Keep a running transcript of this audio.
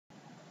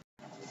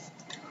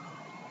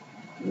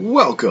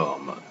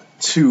Welcome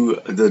to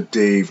the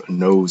Dave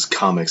Knows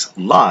Comics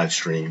live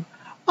stream.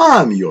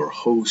 I'm your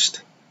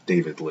host,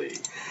 David Lee,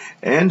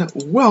 and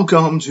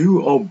welcome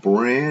to a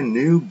brand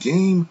new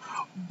game,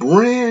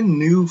 brand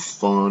new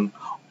fun,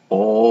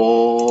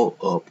 all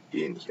up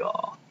in here.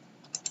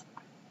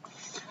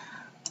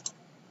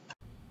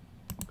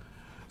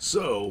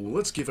 So,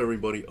 let's give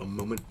everybody a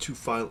moment to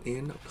file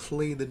in,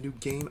 play the new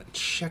game,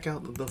 check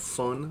out the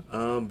fun.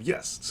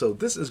 Yes, so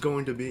this is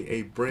going to be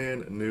a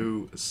brand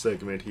new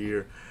segment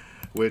here,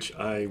 which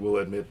I will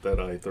admit that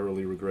I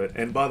thoroughly regret.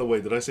 And by the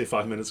way, did I say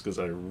 5 minutes? Because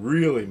I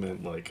really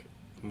meant like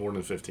more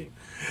than 15.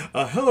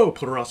 Hello,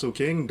 Poterasso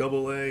King,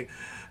 Double A.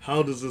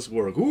 How does this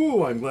work?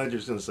 Ooh, I'm glad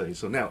you're going to say.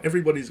 So now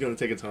everybody's going to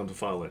take a time to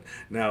file in.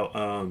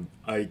 Now,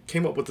 I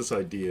came up with this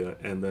idea,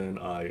 and then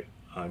I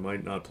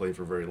might not play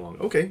for very long.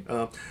 Okay,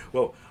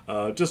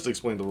 just to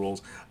explain the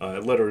rules,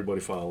 let everybody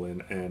file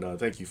in, and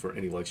thank you for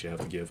any likes you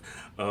have to give.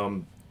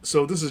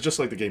 So this is just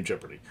like the game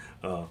Jeopardy,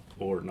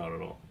 or not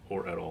at all,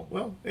 or at all.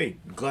 Well, hey,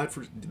 glad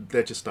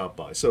that you stopped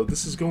by. So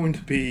this is going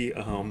to be,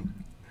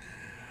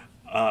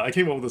 I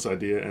came up with this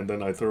idea, and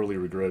then I thoroughly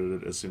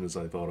regretted it as soon as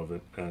I thought of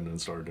it, and then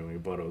started doing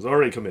it, but I was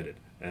already committed,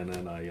 and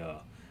then I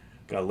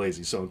got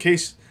lazy. So in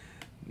case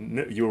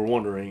you were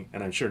wondering,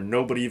 and I'm sure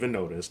nobody even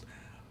noticed,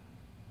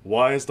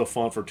 why is the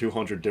font for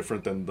 200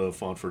 different than the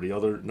font for the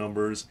other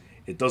numbers?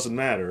 It doesn't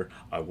matter.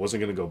 I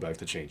wasn't going to go back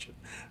to change it.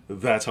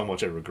 That's how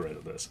much I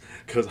regretted this,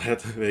 because I had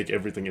to make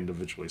everything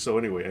individually. So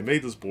anyway, I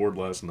made this board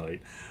last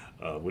night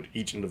with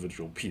each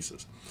individual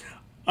pieces.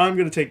 I'm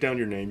going to take down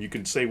your name. You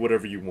can say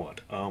whatever you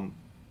want.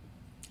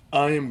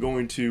 I am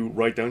going to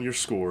write down your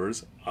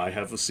scores. I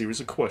have a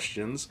series of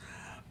questions.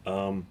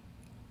 I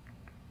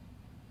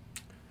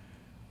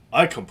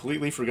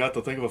completely forgot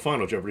to think of a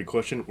Final Jeopardy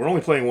question. We're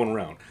only playing one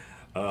round.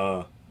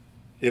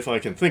 If I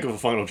can think of a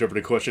Final Jeopardy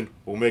question,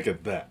 we'll make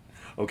it that.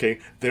 Okay,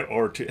 there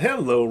are two.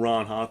 Hello,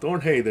 Ron Hawthorne.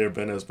 Hey there,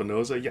 Ben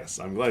Espinoza. Yes,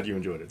 I'm glad you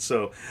enjoyed it.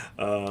 So,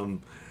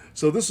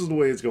 so this is the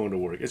way it's going to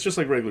work. It's just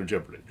like regular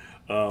Jeopardy.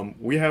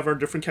 We have our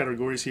different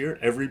categories here.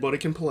 Everybody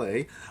can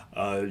play.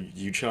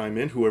 You chime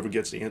in. Whoever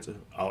gets the answer,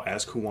 I'll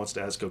ask who wants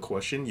to ask a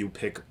question. You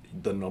pick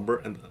the number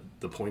and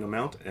the point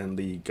amount, and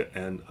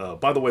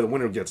by the way, the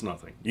winner gets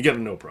nothing. You get a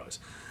no prize.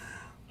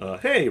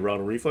 Hey,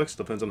 Route Reflex,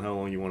 depends on how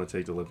long you want to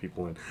take to let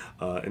people in.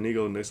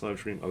 Inigo, next live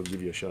stream, I'll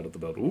give you a shot at the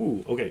belt.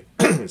 Ooh, okay.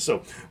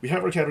 So, we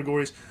have our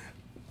categories.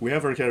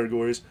 We'll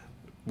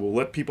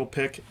let people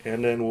pick,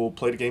 and then we'll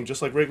play the game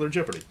just like regular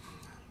Jeopardy.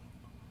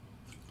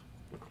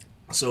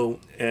 So,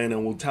 and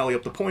then we'll tally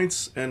up the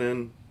points, and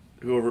then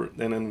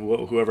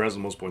whoever has the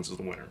most points is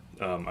the winner.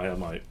 I have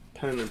my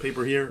pen and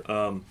paper here,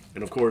 and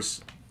of course,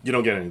 you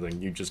don't get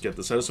anything. You just get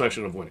the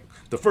satisfaction of winning.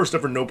 The first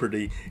ever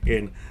KNOWPARDY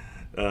in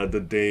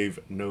the Dave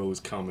Knows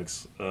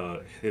Comics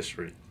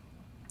history.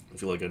 I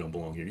feel like I don't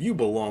belong here. You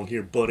belong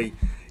here, buddy.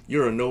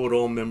 You're a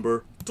know-it-all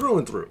member through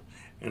and through.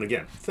 And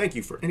again, thank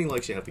you for any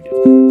likes you have to give.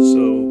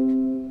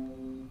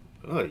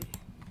 So,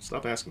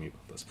 stop asking me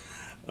about this.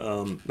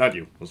 Not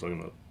you. I was talking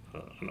about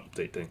an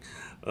update thing.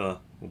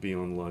 We'll be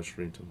on the live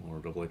stream tomorrow.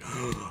 Double A.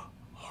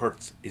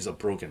 Heart is a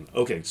broken.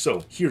 Okay,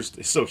 so here's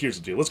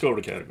the deal. Let's go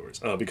over to categories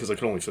because I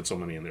can only fit so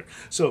many in there.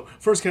 So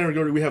first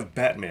category we have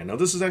Batman. Now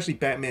this is actually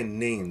Batman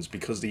names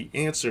because the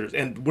answers,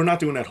 and we're not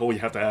doing that whole you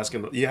have to ask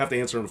him. You have to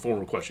answer in the form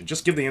of a question.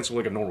 Just give the answer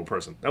like a normal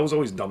person. That was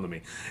always dumb to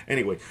me.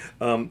 Anyway,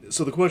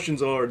 so the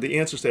questions are the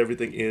answers to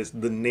everything is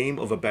the name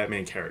of a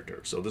Batman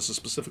character. So this is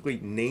specifically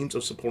names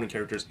of supporting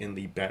characters in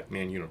the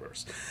Batman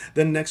universe.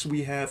 Then next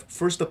we have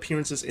first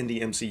appearances in the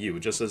MCU.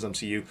 It just says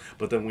MCU,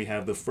 but then we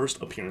have the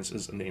first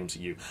appearances in the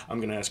MCU. I'm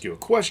gonna ask you a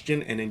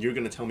question, and then you're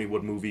going to tell me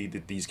what movie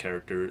that these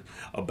characters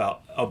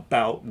about.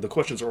 The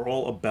questions are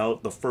all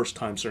about the first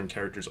time certain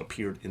characters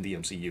appeared in the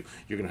MCU.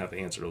 You're going to have to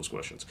answer those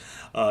questions.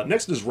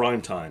 Next is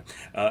rhyme time.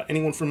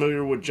 Anyone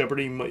familiar with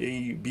Jeopardy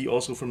may be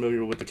also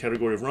familiar with the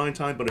category of rhyme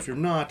time, but if you're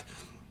not,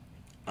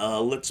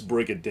 let's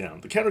break it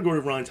down. The category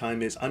of rhyme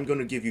time is I'm going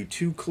to give you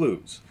 2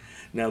 clues.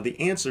 Now the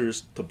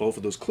answers to both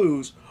of those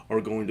clues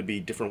are going to be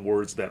different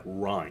words that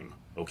rhyme.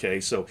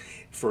 Okay, so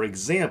for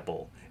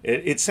example,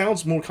 it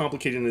sounds more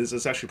complicated than it is.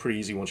 It's actually pretty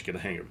easy once you get the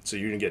hang of it. So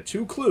you're going to get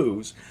 2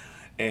 clues,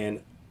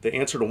 and the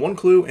answer to one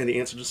clue and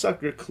the answer to the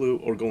second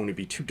clue are going to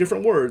be 2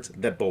 different words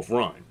that both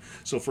rhyme.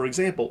 So for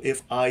example,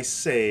 if I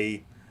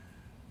say,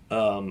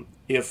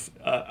 if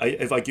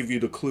I give you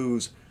the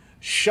clues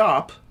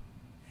shop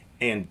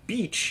and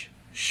beach,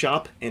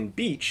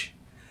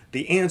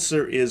 the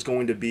answer is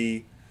going to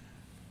be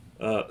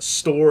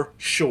store,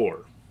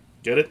 shore.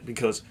 Get it?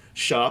 Because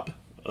shop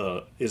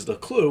is the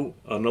clue.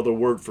 Another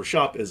word for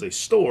shop is a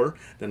store.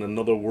 Then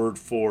another word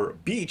for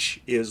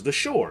beach is the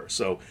shore.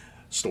 So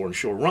store and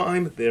shore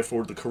rhyme.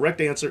 Therefore, the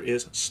correct answer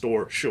is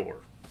store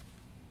shore.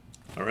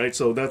 All right.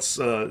 So that's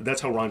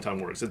how rhyme time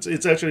works.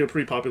 It's actually a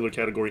pretty popular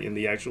category in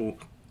the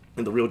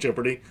real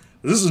Jeopardy.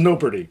 This is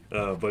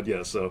KNOWPARDY, but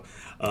yeah. So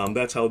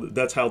that's how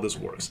this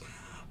works.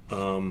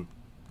 So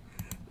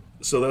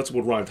that's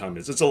what rhyme time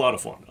is. It's a lot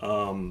of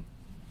fun.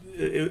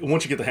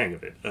 Once you get the hang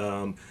of it.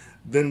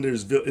 Then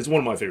there's it's one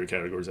of my favorite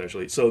categories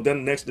actually. So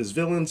then next is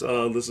villains.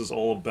 This is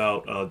all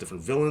about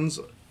different villains.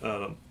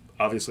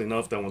 Obviously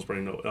enough, that one's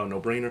pretty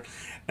no brainer.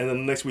 And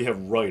then next we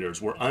have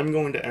writers, where I'm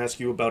going to ask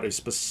you about a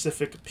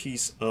specific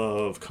piece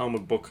of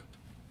comic book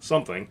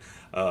something,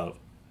 a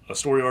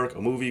story arc,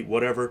 a movie,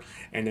 whatever,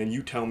 and then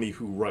you tell me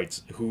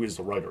who is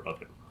the writer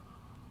of it.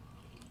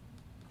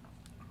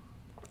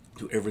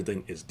 To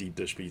everything is deep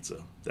dish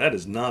pizza. That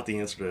is not the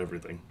answer to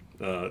everything.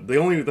 The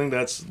only thing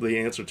that's the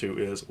answer to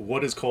is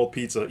what is called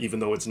pizza, even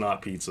though it's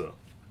not pizza.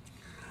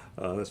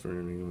 That's very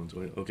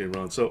okay,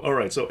 Ron. So all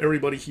right, so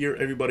everybody here,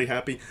 everybody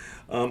happy.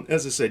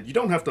 As I said, you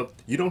don't have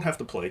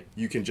to play.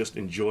 You can just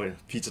enjoy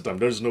pizza time.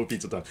 There's no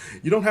pizza time.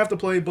 You don't have to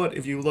play, but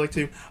if you would like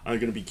to, I'm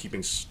going to be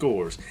keeping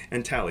scores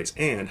and tallies.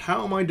 And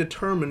how am I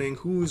determining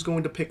who's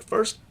going to pick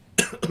first?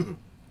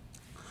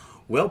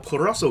 Well,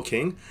 Purasso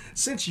King,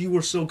 since you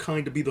were so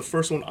kind to be the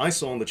first one I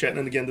saw in the chat,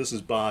 and again, this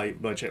is by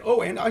chat.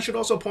 Oh, and I should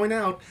also point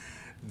out,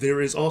 there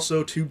is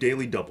also 2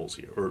 daily doubles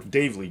here, or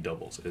daily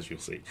doubles, as you'll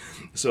see.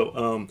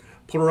 So,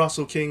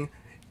 Purasso King,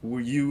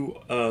 were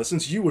you,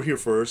 since you were here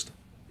first,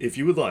 if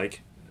you would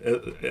like,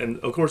 and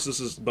of course this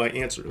is by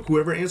answer,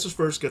 whoever answers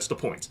first gets the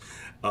points.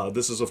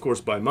 This is of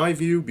course by my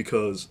view,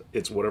 because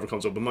it's whatever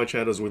comes up in my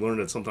chat, as we learned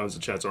that sometimes the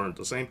chats aren't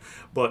the same,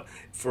 but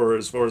for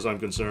as far as I'm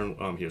concerned,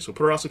 I'm here. So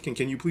Purasso King,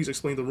 can you please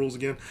explain the rules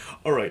again?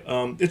 Alright,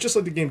 it's just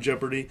like the game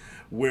Jeopardy,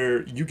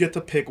 where you get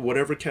to pick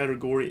whatever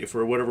category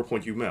for whatever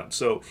point you mount.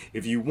 So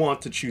if you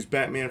want to choose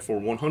Batman for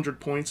 100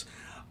 points,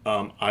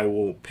 I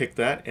will pick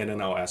that, and then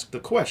I'll ask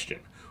the question.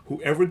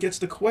 Whoever gets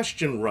the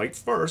question right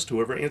first,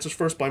 whoever answers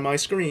first by my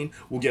screen,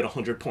 will get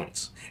 100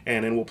 points.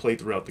 And then we'll play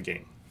throughout the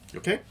game.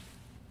 Okay?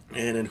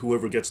 And then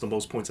whoever gets the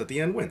most points at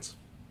the end wins.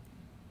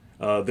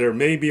 There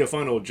may be a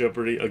final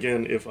Jeopardy.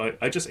 Again, if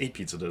I just ate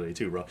pizza today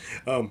too, Rob.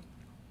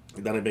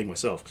 That I made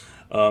myself.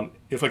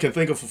 If I can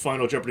think of a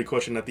final Jeopardy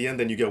question at the end,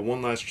 then you get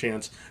one last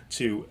chance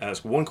to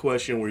ask one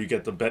question where you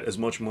get to bet as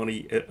much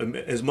money,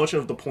 as much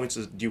of the points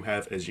as you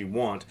have as you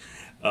want.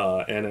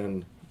 And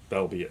then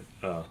that'll be it.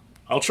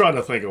 I'll try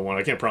to think of one.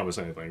 I can't promise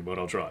anything, but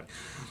I'll try.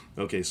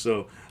 Okay,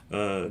 so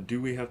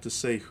do we have to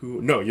say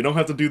who? No, you don't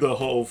have to do the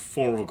whole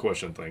form of a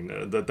question thing.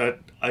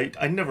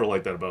 I never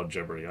liked that about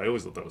Jeopardy. I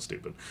always thought that was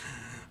stupid.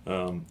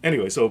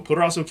 Anyway, so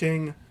Purasso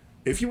King,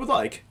 if you would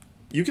like,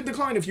 you can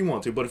decline if you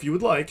want to, but if you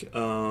would like,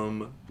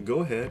 go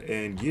ahead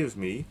and give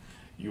me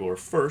your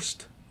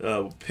first,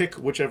 pick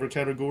whichever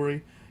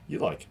category you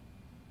like.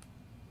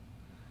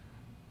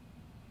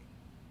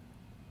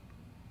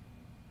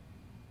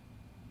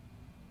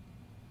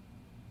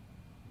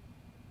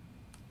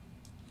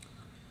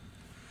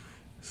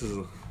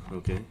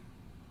 Okay.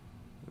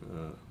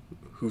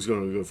 Who's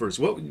going to go first?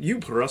 Well, you,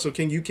 Purasso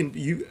King,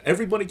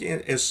 everybody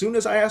can, as soon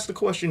as I ask the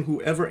question,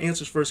 whoever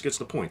answers first gets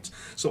the points.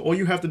 So all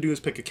you have to do is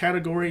pick a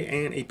category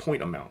and a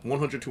point amount,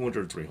 100,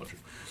 200,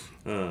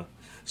 300.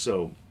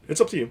 So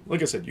it's up to you.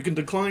 Like I said, you can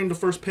decline the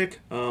first pick.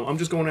 I'm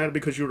just going at it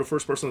because you were the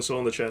first person I saw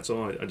in the chat,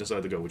 so I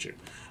decided to go with you.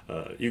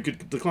 You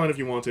could decline if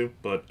you want to,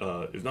 but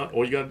if not,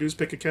 all you got to do is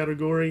pick a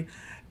category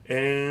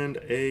and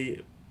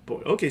a...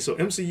 Okay, so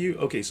MCU.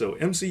 Okay, so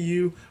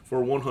MCU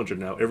for 100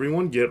 now.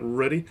 Everyone, get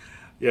ready.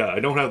 Yeah,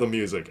 I don't have the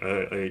music.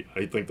 I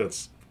think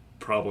that's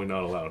probably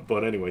not allowed.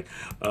 But anyway,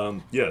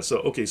 yeah. So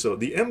okay, so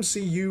the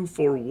MCU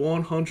for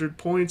 100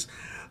 points.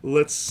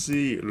 Let's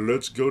see.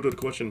 Let's go to the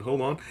question.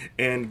 Hold on.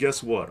 And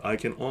guess what? I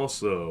can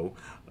also.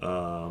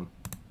 So,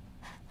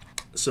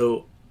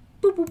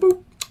 boop boop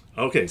boop.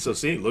 Okay, so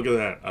see, look at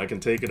that. I can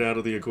take it out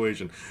of the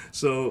equation.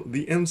 So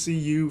the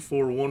MCU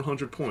for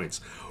 100 points.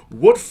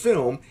 What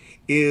film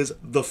is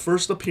the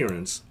first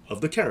appearance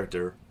of the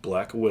character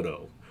Black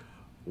Widow?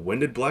 When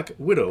did Black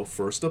Widow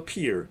first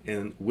appear,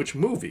 and which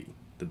movie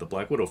did the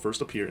Black Widow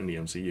first appear in the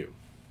MCU?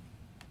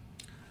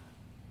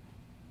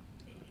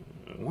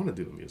 I want to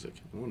do the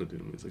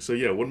music. So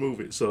yeah, what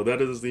movie? So that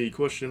is the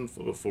question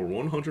for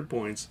 100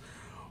 points.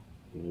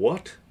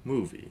 What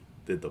movie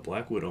did the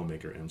Black Widow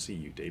make her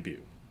MCU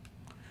debut?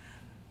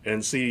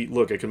 And see,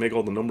 look, I can make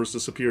all the numbers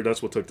disappear.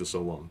 That's what took this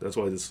so long. That's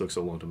why this took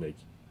so long to make.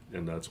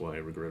 And that's why I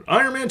regret it.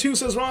 Iron Man 2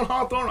 says Ron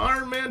Hawthorne.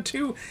 Iron Man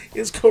 2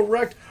 is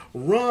correct.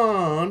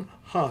 Ron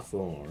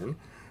Hawthorne.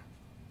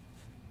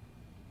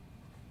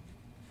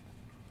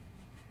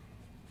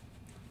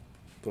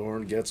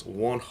 Thorne gets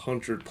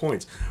 100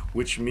 points,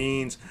 which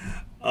means,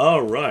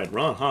 all right,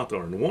 Ron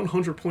Hawthorne,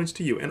 100 points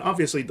to you. And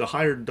obviously, the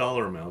higher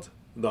dollar amount,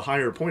 the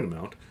higher point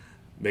amount,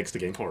 makes the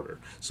game harder.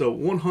 So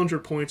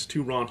 100 points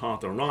to Ron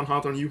Hawthorne. Ron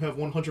Hawthorne, you have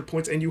 100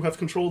 points, and you have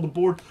control of the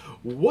board.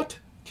 What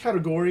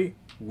category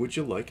would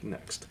you like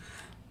next?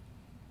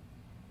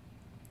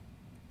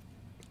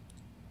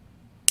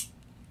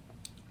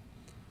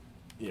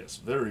 Yes,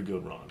 very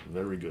good, Ron.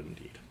 Very good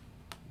indeed.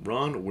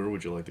 Ron, where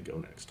would you like to go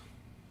next?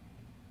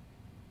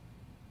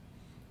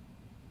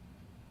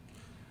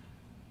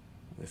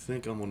 I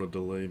think I'm on a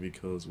delay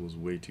because it was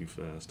way too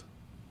fast.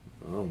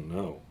 Oh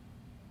no.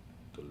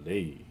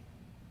 Delay.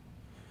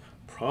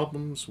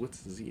 Problems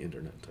with the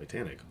internet.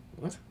 Titanic.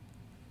 What?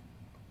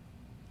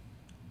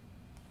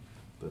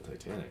 The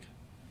Titanic.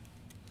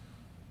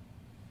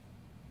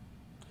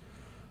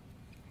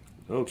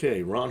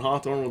 Okay, Ron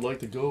Hawthorne would like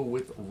to go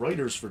with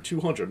writers for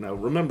 200. Now,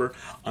 remember,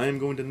 I am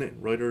going to name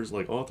writers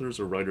like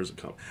authors or writers of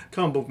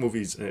comic book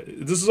movies.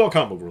 This is all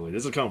comic book related.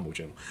 This is a comic book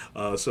channel.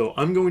 So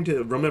I'm going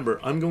to, remember,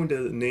 I'm going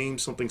to name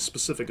something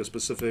specific,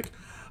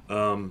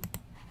 I'm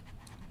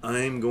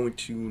going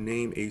to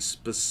name a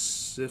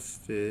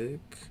specific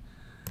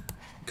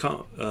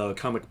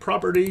comic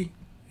property,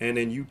 and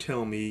then you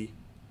tell me,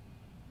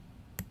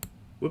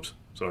 whoops,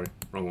 sorry,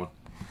 wrong one.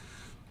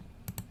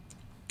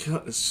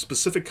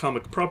 Specific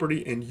comic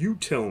property, and you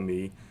tell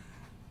me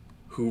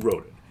who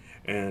wrote it.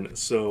 And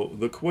so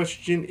the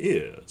question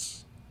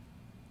is,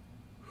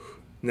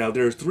 now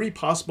there's 3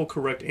 possible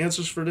correct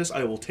answers for this.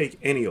 I will take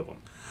any of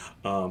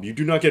them. You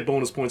do not get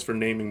bonus points for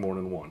naming more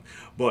than one.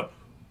 But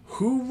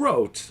who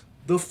wrote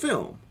the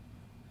film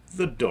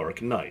The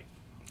Dark Knight?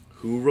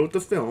 Who wrote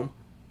the film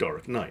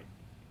Dark Knight?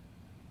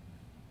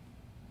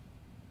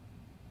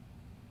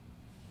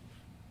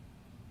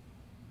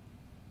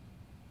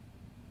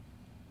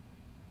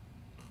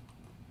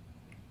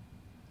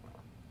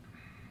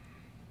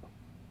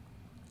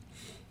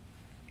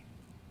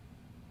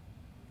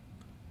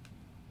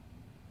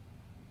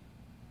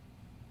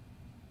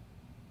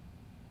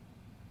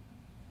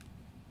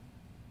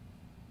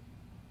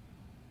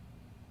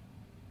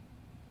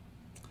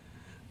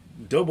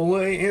 Double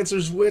A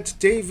answers with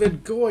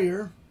David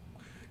Goyer.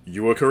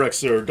 You are correct,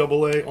 sir.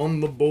 Double A on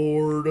the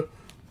board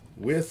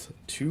with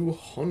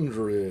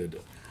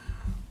 200.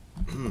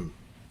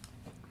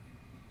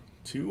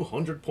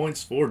 200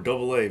 points for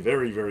Double A.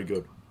 Very, very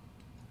good.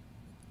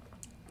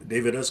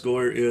 David S.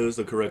 Goyer is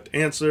the correct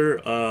answer.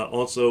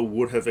 Also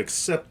would have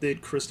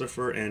accepted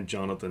Christopher and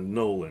Jonathan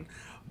Nolan.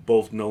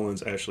 Both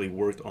Nolans actually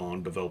worked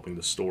on developing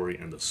the story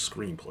and the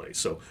screenplay,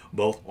 so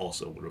both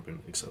also would have been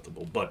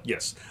acceptable. But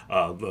yes,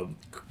 the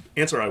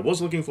answer I was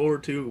looking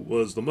forward to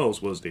was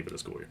David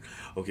S. Goyer.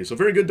 Okay, so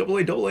very good, Double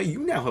A. Double A, you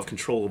now have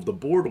control of the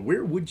board.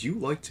 Where would you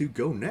like to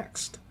go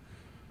next?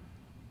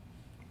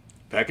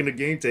 Back in the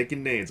game,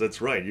 taking names.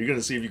 That's right. You're going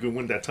to see if you can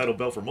win that title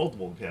belt for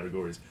multiple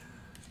categories.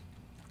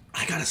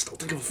 I gotta still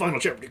think of a Final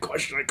Jeopardy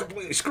question. I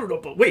completely screwed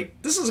up, but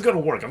wait, this isn't going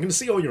to work. I'm going to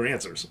see all your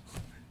answers.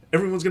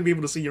 Everyone's going to be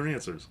able to see your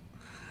answers.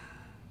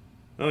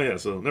 Oh yeah,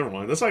 so never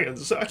mind. That's not,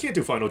 I can't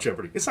do Final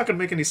Jeopardy. It's not going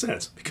to make any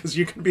sense because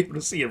you're going to be able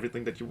to see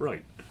everything that you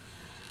write.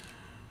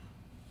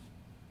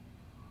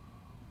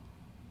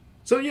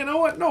 So you know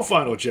what? No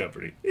Final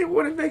Jeopardy. It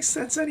wouldn't make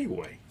sense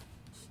anyway.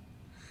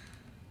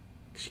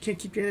 Because you can't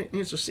keep your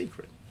answer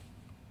secret.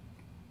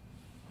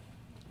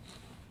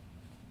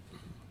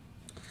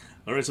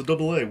 Alright, so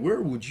Double A, where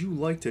would you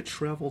like to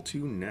travel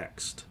to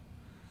next?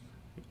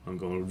 I'm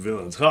going with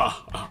villains. Ha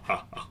ha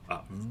ha ha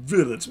ha.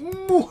 Villains.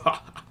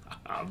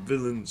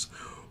 Villains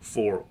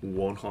for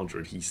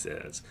 100, he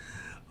says.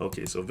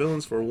 Okay, so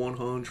villains for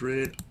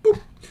 100.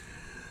 Boop.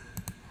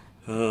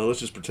 Let's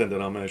just pretend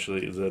that I'm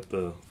actually, that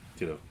the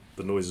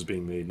noise is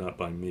being made, not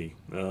by me.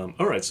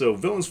 Alright, so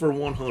villains for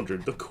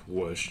 100. The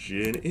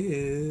question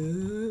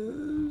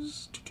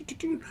is...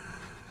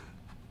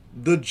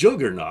 The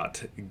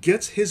Juggernaut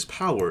gets his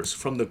powers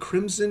from the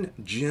Crimson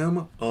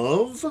Gem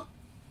of...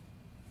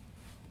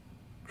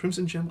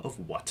 Crimson Gem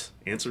of what?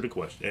 Answer the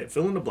question.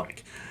 Fill in the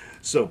blank.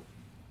 So,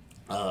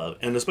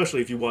 and especially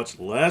if you watched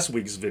last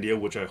week's video,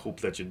 which I hope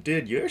that you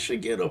did, you actually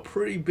get a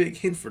pretty big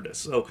hint for this.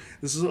 So,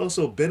 this is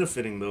also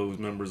benefiting those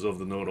members of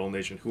the Know-It-All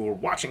Nation who are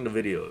watching the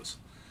videos.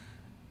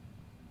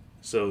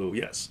 So,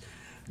 yes.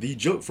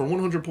 For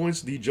 100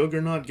 points, the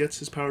Juggernaut gets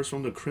his powers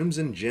from the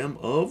Crimson Gem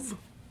of...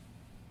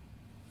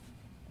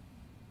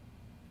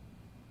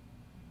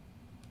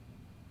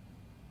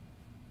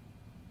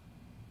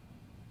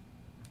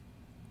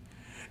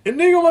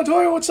 Inigo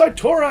Montoya with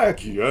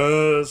Cytorak!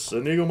 Yes!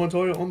 Inigo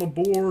Montoya on the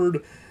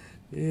board.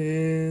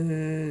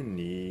 Inigo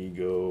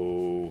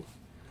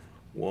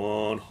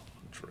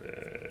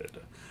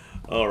 100.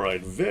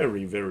 Alright,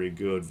 very, very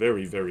good.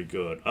 Very, very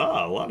good.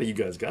 A lot of you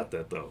guys got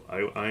that, though.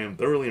 I am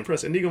thoroughly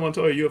impressed. Inigo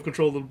Montoya, you have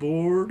control of the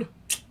board.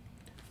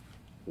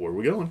 Where are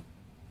we going?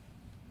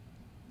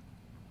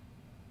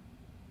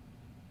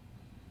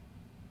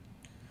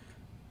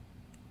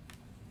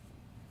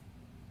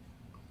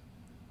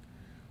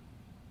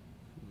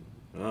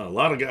 A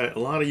lot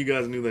of you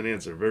guys knew that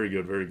answer. Very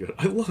good, very good.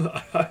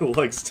 I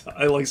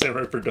like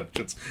Samurai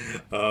Productions,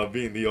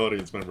 being the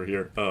audience member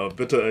here.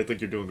 But I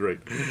think you're doing great.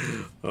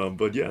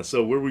 But yeah,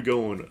 so where are we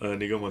going,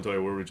 Inigo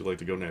Montoya? Where would you like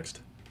to go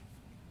next?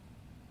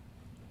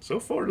 So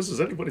far, this is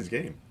anybody's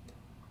game.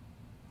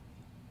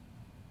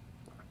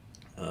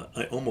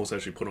 I almost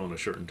actually put on a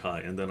shirt and tie,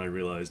 and then I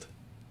realized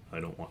I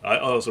don't want. I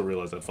also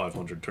realized that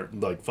 500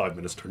 turned, like 5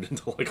 minutes turned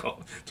into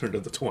turned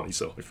into 20.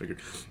 So I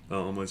figured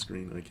on my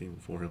screen I came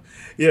before him.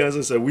 Yeah, as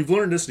I said, we've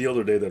learned this the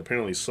other day that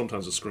apparently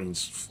sometimes the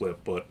screens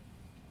flip, but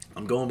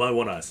I'm going by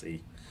what I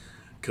see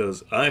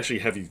because I actually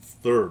have you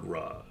third.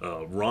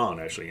 Ron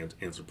actually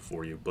answered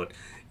before you, but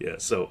yeah.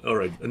 So all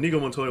right, Inigo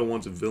Montoya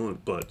wants a villain,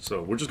 but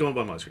so we're just going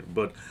by my screen,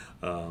 but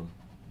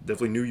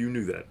definitely knew you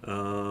knew that.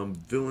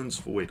 Villains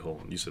for wait,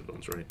 hold on, you said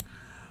villains, right?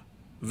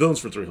 Villains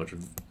for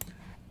 300.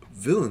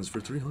 Villains for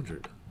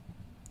 300.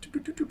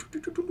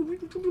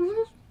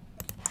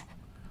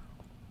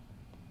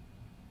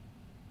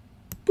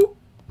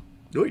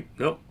 Wait,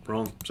 nope,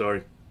 wrong.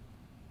 Sorry.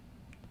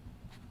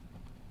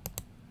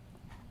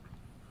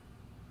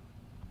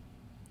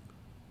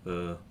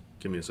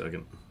 Give me a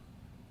second.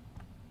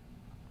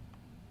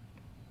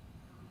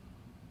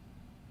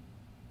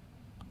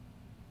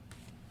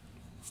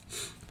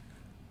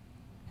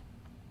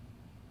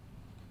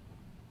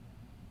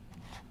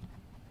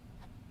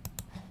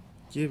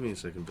 Give me a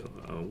second, Bill.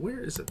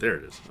 Where is it? There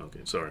it is. Okay,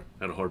 sorry.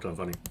 I had a hard time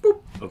finding.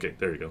 Boop. Okay,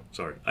 there you go.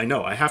 Sorry. I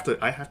know. I have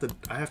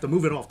to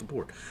move it off the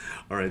board.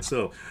 All right.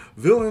 So,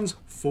 villains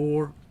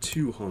for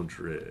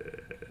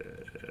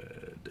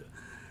 200.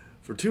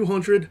 For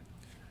 200,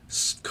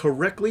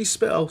 correctly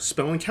spell.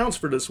 Spelling counts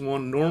for this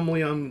one.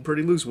 Normally, I'm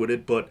pretty loose with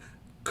it, but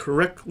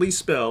correctly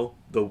spell.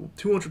 The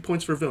 200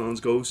 points for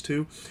villains goes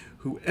to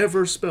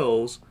whoever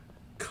spells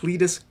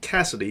Cletus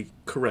Cassidy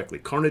correctly.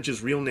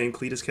 Carnage's real name,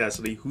 Cletus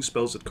Cassidy. Who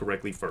spells it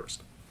correctly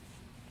first?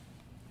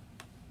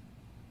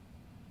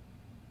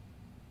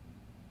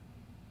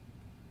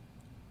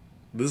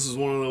 This is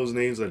one of those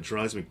names that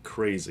drives me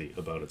crazy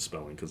about its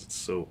spelling because it's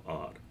so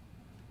odd.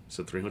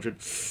 So 300.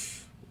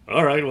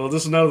 All right. Well,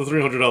 this is now the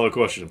 $300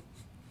 question.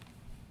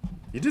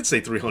 You did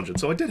say 300,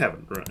 so I did have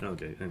it right.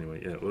 Okay.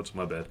 Anyway, yeah. Whoops,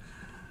 my bad.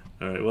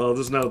 All right. Well,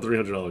 this is now the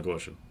 $300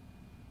 question.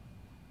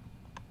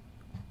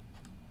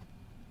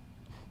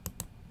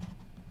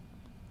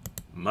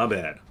 My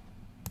bad.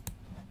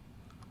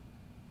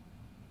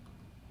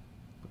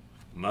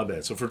 My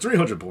bad. So for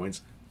 300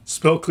 points,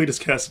 spell Cletus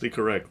Cassidy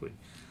correctly.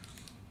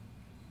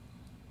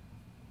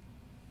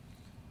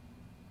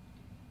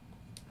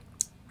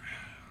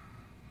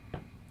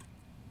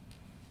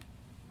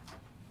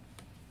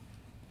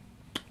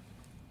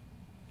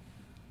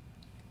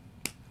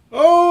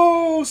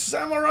 Oh,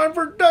 Samurai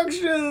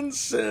Productions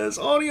says,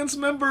 audience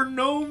member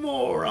no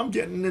more. I'm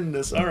getting in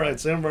this. All right,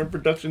 Samurai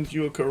Productions,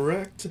 you are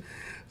correct.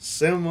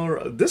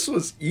 Samurai, this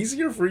was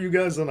easier for you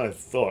guys than I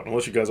thought,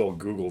 unless you guys all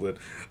Googled it.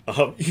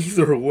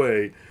 Either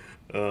way,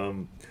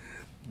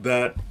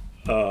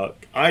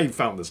 I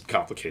found this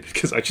complicated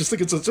because I just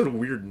think it's such a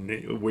weird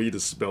way to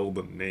spell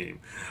the name.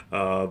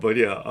 But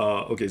yeah,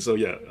 okay, so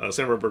yeah,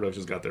 Samurai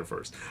Productions got there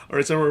first. All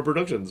right, Samurai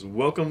Productions,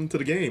 welcome to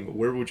the game.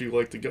 Where would you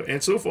like to go?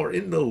 And so far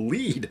in the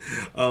lead,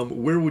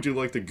 where would you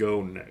like to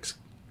go next?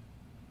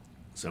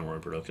 Samurai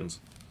Productions.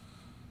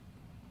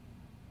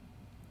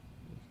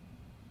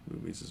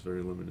 Movies is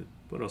very limited.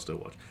 What else do I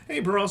watch?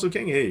 Hey, Barroso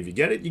King. Hey, if you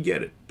get it, you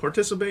get it.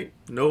 Participate.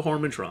 No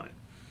harm in trying.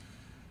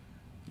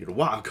 You're a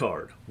wild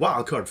card.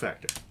 Wild card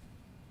factor.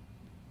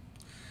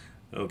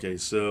 Okay,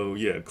 so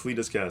yeah,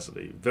 Cletus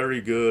Cassidy.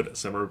 Very good.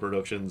 Samurai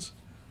Productions.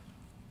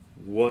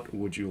 What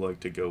would you like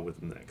to go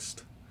with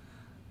next?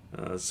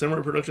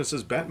 Samurai Productions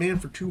says Batman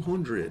for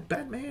 200.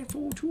 Batman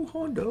for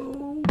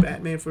 200.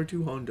 Batman for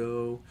 200.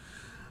 All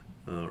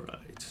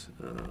right.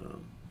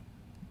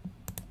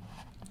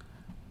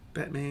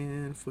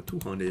 Batman for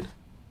 200.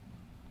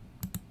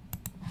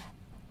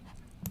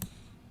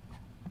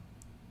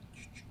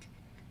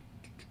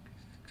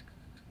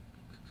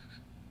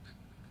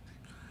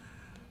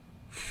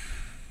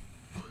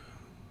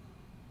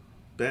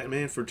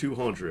 Batman for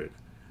 200.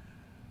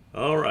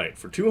 All right,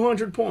 for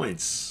 200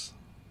 points.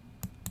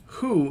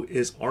 Who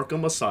is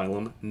Arkham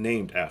Asylum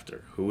named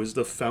after? Who is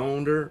the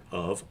founder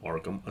of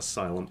Arkham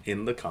Asylum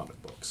in the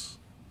comic books?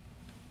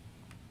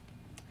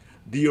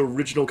 The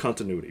original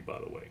continuity, by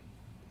the way.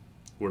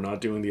 We're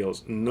not doing the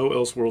no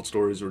Elseworld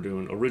stories. We're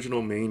doing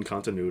original main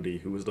continuity.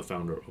 Who is the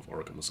founder of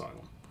Arkham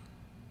Asylum?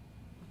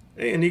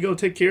 Hey, Inigo,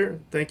 take care.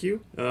 Thank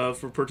you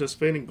for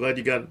participating. Glad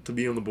you got to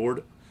be on the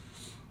board.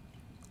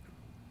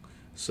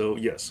 So,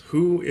 yes,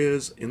 who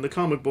is, in the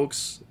comic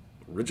books,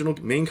 original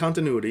main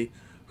continuity,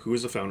 who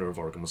is the founder of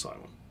Arkham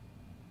Asylum?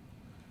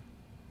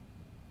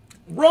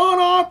 Ron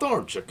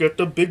Hawthorne! Check out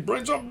the big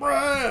brains of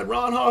bread!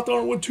 Ron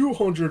Hawthorne with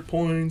 200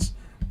 points.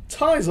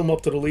 Ties him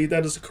up to the lead.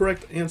 That is the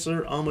correct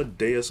answer.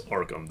 Amadeus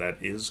Arkham. That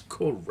is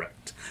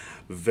correct.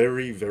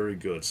 Very, very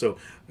good. So,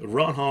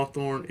 Ron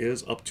Hawthorne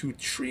is up to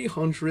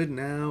 300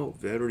 now.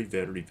 Very,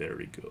 very,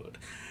 very good.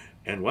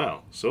 And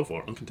wow, so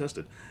far,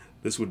 uncontested.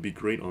 This would be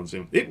great on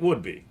Zoom. It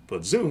would be,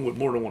 but Zoom with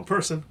more than one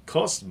person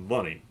costs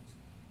money.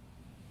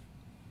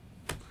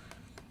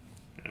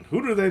 And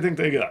who do they think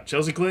they got?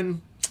 Chelsea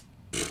Clinton?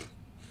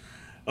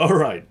 All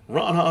right,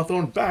 Ron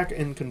Hawthorne back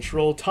in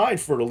control,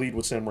 tied for the lead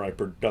with Samurai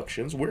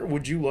Productions. Where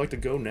would you like to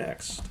go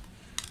next?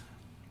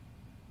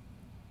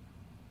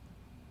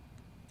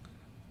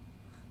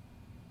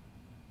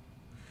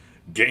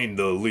 Gained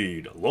the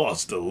lead,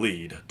 lost the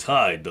lead,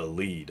 tied the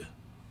lead.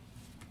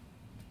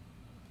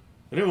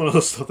 Anyone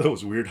else thought that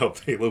was weird how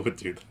Halo would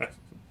do that?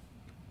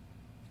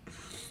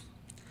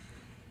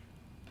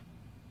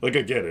 Like,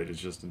 I get it, it's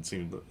just, it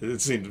seemed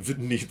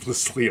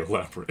needlessly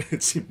elaborate.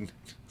 It seemed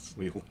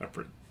needlessly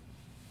elaborate.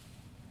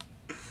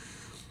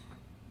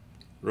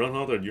 Ron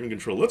Hawthorne, you're in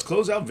control. Let's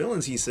close out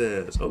villains, he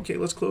says. Okay,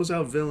 let's close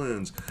out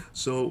villains.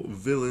 So,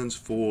 villains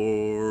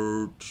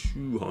for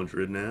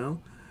 200 now.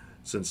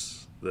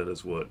 Since that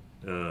is what?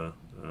 That's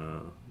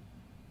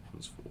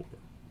for...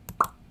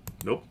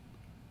 Nope.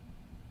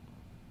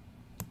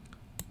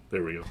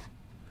 There we go.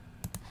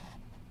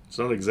 It's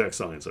not exact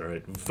science, all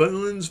right.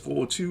 Villains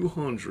for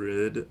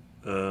 200.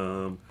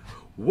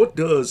 What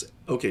does...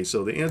 Okay,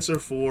 so the answer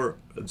for...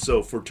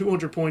 So for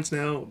 200 points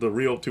now, the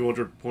real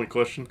 200-point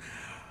question.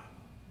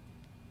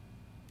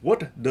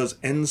 What does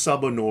En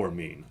Sabanor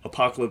mean?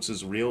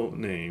 Apocalypse's real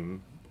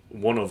name,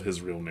 one of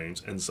his real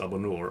names, En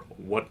Sabanor.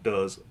 What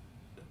does...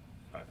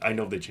 I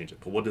know they changed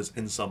it, but what does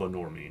En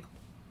Sabanor mean?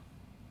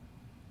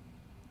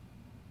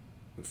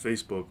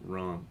 Facebook,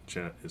 Ron,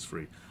 chat is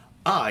free.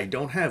 I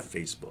don't have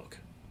Facebook.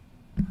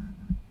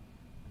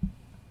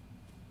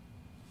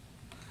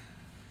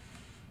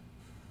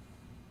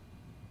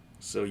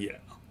 So yeah,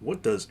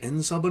 what does En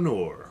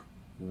Sabanor,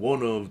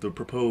 one of the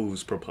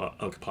proposed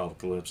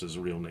Apocalypse's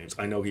real names?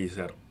 I know he's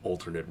had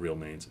alternate real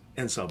names.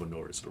 En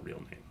Sabanor is the real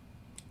name.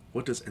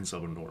 What does En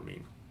Sabanor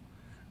mean?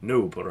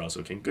 No,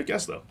 Paraso King. Good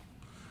guess, though.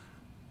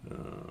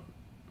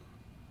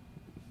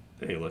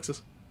 Hey,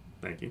 Alexis.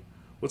 Thank you.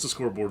 What's the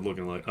scoreboard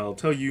looking like? I'll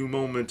tell you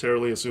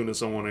momentarily as soon as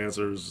someone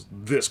answers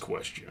this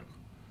question.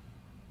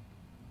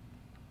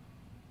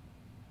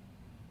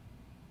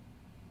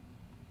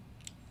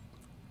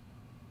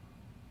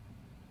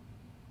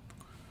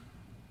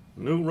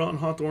 No, Ron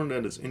Hawthorne,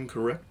 that is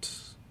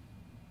incorrect.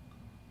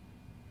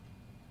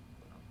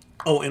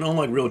 Oh, and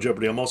unlike Real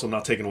Jeopardy, I'm also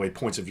not taking away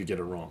points if you get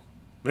it wrong.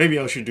 Maybe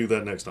I should do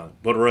that next time.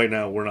 But right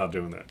now, we're not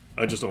doing that.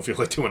 I just don't feel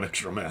like doing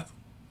extra math.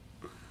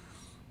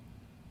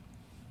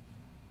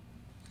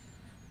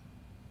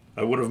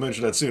 I would have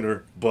mentioned that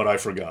sooner, but I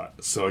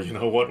forgot. So, you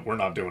know what? We're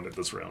not doing it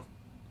this round.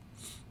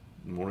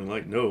 Morning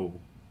light? No.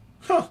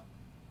 Huh.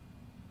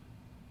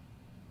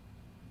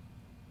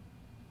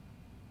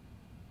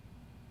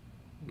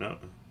 No.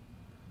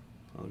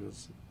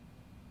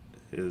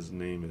 His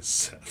name is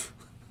Seth.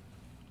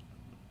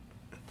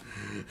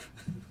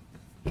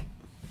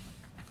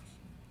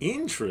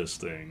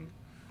 Interesting.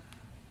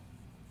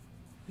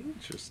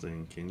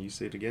 Interesting. Can you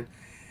say it again?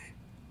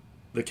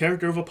 The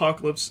character of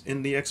Apocalypse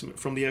in the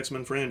from the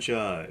X-Men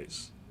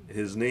franchise.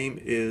 His name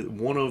is,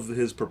 one of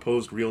his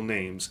proposed real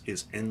names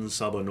is En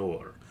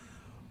Sabanor.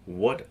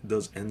 What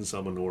does En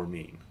Sabanor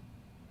mean?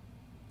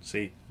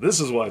 See,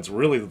 this is why it's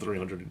really the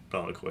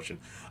 $300 question.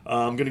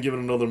 I'm going to give it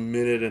another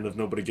minute, and if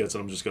nobody gets it,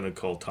 I'm just going to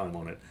call time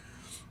on it.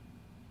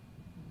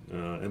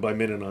 And by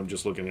minute, I'm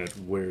just looking at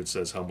where it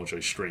says how much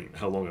I stream,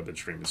 how long I've been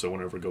streaming. So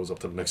whenever it goes up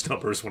to the next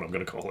number is when I'm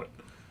going to call it.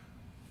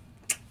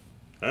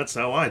 That's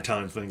how I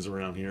time things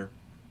around here.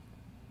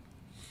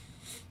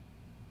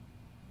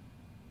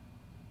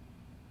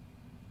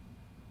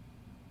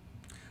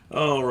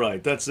 All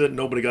right, that's it.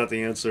 Nobody got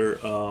the answer.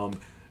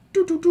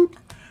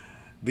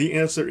 The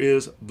answer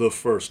is the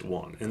first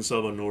one. En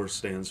Sabanor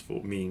stands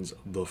for, means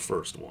the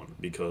first one,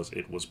 because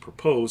it was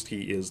proposed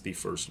he is the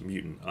first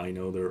mutant. I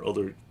know there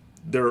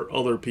are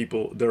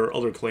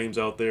other claims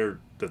out there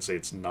that say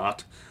it's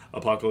not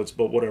Apocalypse,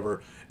 but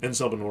whatever. En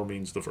Sabanor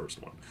means the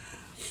first one.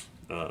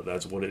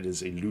 That's what it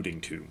is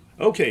alluding to.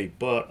 Okay,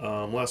 but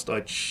last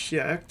I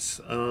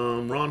checked,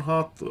 Ron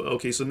Hoth.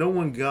 Okay, so no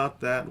one got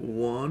that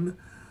one.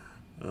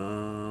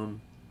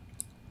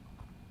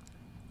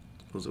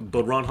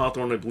 But Ron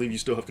Hawthorne, I believe you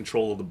still have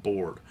control of the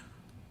board.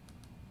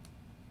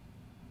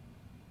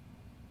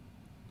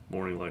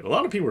 Morning light. A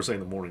lot of people are saying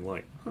the morning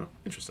light. Huh,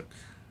 interesting.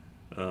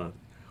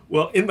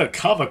 Well, in the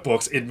comic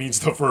books, it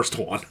means the first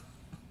one.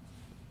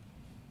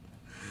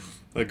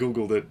 I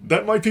googled it.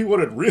 That might be what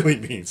it really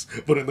means,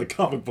 but in the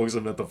comic books,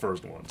 it meant the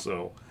first one.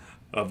 So,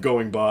 I'm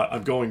going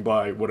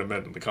by what it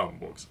meant in the comic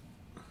books.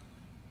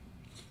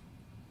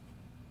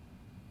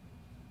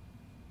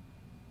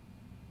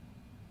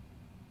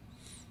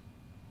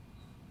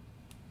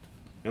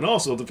 And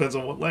also, it depends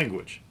on what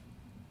language.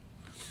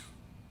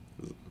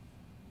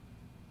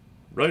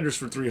 Writers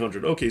for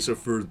 300. Okay, so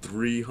for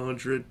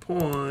 300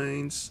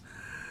 points...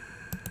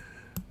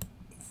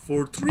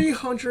 For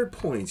 300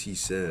 points, he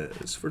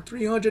says. For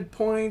 300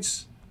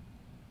 points...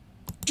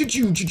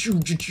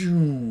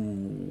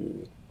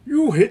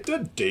 You hit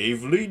the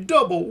Dave Lee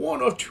double.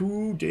 One of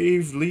two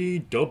Dave Lee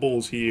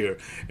doubles here.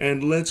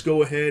 And let's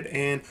go ahead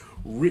and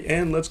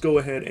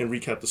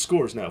recap the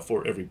scores now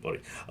for everybody.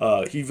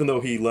 Even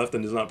though he left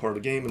and is not part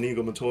of the game,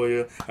 Inigo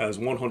Montoya has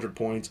 100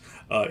 points.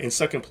 In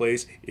second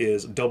place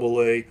is Double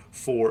A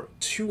for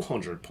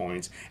 200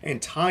 points.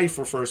 And tied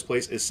for first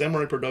place is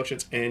Samurai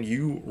Productions and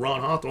you, Ron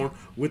Hawthorne,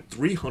 with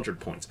 300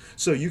 points.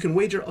 So you can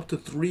wager up to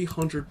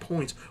 300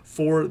 points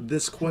for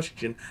this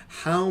question.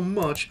 How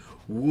much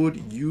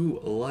would you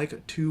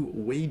like to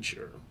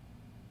wager?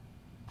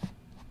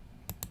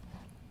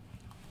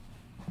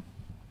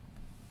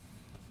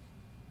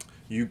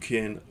 You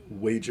can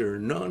wager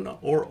none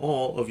or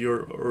all of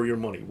your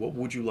money. What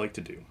would you like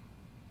to do?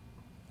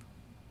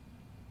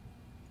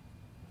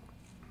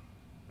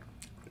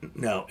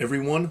 Now,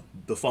 everyone,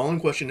 the following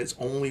question is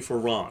only for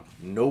Ron.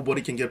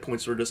 Nobody can get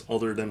points for this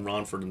other than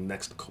Ron for the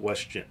next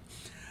question.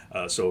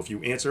 So if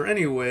you answer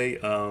anyway,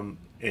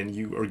 and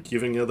you are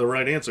giving the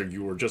right answer,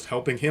 you are just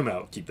helping him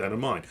out. Keep that in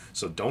mind.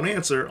 So don't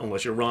answer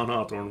unless you're Ron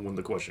Hawthorne when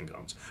the question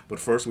comes. But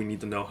first, we need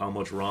to know how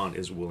much Ron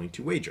is willing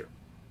to wager.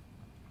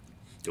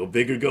 Go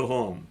big or go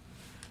home.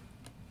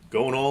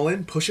 Going all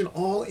in? Pushing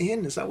all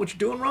in? Is that what you're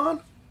doing, Ron?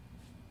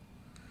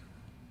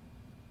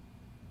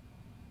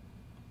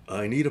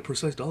 I need a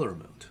precise dollar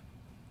amount.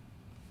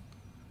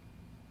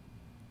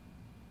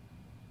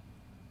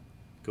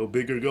 Go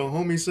big or go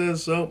home, he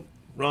says. So,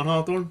 Ron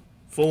Hawthorne,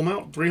 full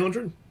amount,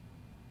 300?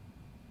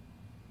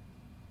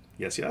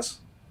 Yes, yes?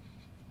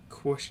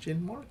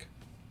 Question mark?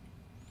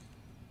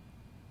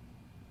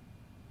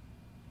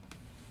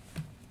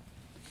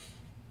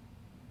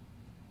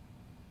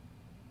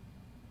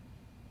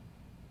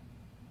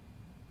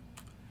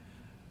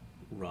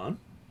 Ron?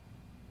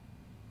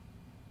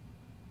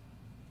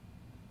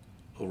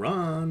 Oh,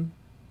 Ron.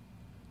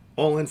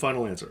 All in,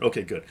 final answer.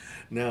 Okay, good.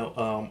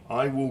 Now,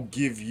 I will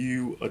give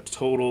you a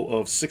total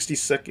of 60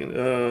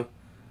 seconds.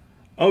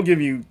 I'll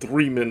give you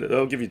 3 minutes.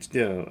 I'll give you,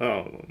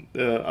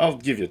 I'll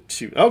give you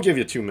two. I'll give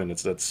you 2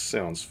 minutes. That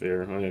sounds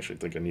fair. I actually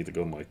think I need to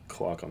go my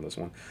clock on this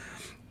one.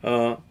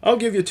 I'll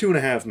give you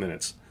 2.5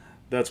 minutes.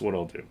 That's what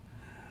I'll do.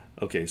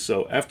 Okay,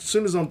 so as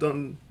soon as I'm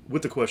done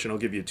with the question, I'll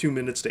give you 2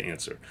 minutes to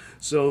answer.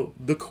 So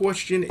the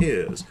question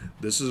is,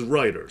 this is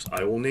writers.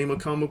 I will name a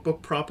comic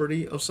book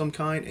property of some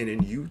kind, and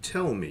then you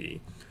tell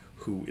me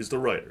who is the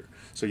writer.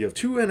 So you have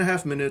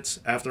 2.5 minutes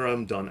after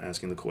I'm done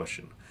asking the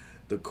question.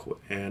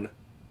 And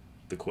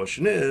the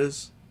question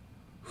is,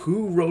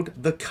 who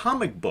wrote the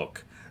comic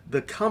book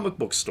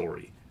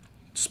story,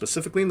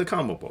 specifically in the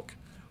comic book?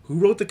 Who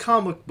wrote the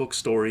comic book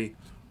story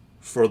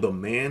for the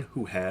man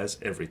who has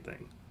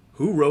everything?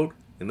 Who wrote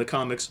in the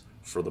comics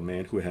for the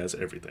man who has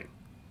everything?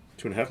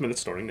 2.5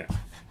 minutes starting now.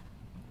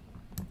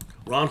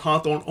 Ron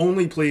Hawthorne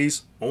only,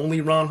 please.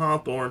 Only Ron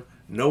Hawthorne.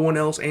 No one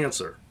else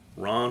answer.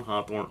 Ron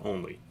Hawthorne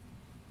only.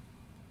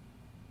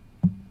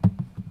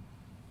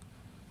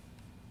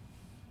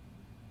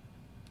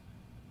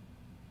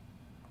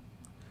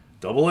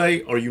 Double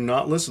A, are you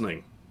not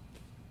listening?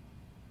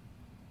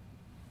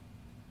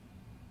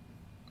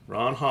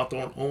 Ron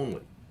Hawthorne only.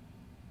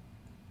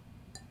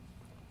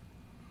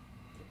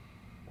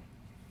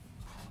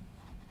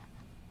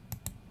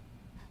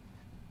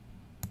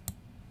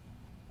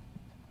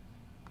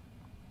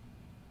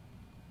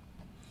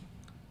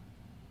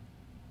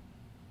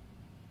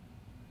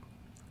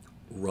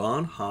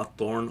 Ron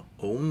Hawthorne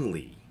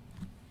only.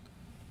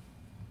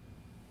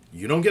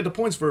 You don't get the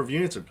points for if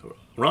you answered.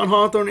 Ron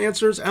Hawthorne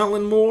answers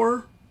Alan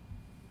Moore.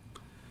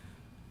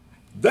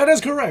 That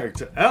is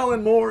correct.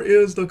 Alan Moore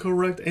is the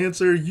correct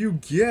answer. You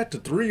get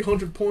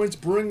 300 points,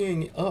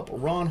 bringing up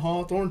Ron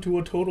Hawthorne to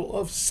a total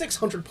of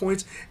 600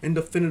 points and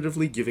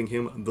definitively giving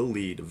him the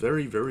lead.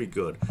 Very, very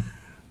good.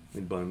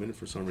 And by a minute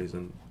for some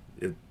reason.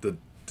 Did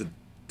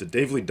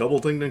Dave Lee double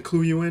thing then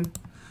clue you in?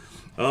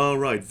 All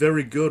right,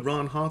 very good.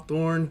 Ron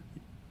Hawthorne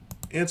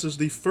answers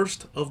the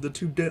first of the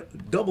two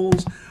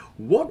doubles.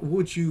 What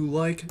would you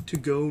like to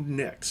go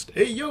next?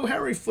 Hey, yo,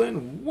 Harry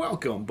Flynn,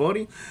 welcome,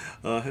 buddy.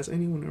 Has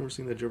anyone ever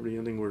seen that Jeopardy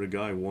ending where the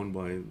guy won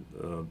by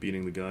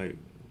beating the guy?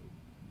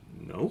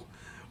 No.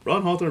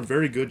 Ron Hawthorne,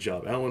 very good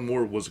job. Alan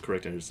Moore was the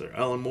correct answer there.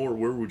 Alan Moore,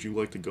 where would you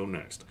like to go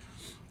next?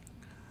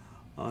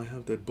 I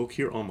have that book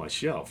here on my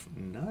shelf.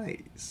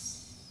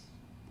 Nice.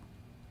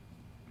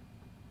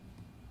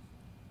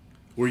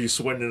 Were you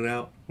sweating it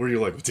out? Were you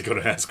like, what's he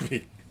going to ask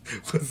me?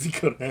 What's he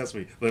going to ask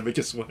me? Let me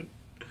get sweat.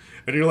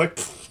 And you're like,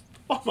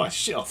 on my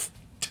shelf.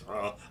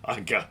 I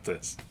got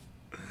this.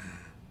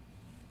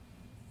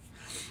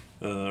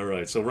 All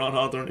right, so Ron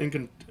Hawthorne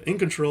in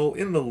control,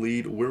 in the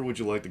lead. Where would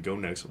you like to go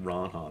next,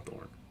 Ron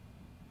Hawthorne?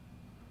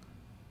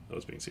 I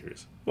was being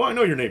serious. Well, I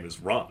know your name is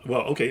Ron.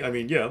 Well, okay, I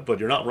mean, yeah, but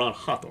you're not Ron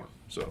Hawthorne.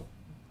 So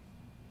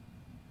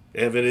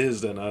if it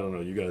is, then I don't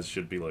know. You guys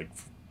should be like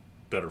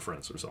better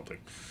friends or something.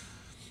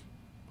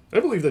 I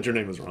believe that your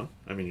name is Ron.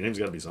 I mean, your name's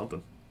got to be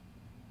something.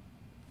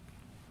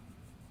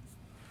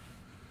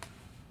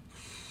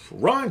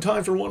 Rhyme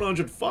time for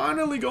 100.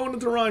 Finally going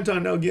into rhyme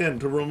time. Now again,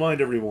 to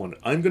remind everyone,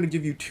 I'm going to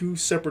give you 2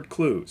 separate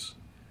clues.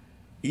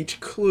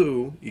 Each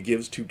clue, it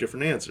gives 2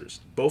 different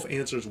answers. Both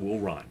answers will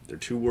rhyme. They're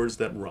 2 words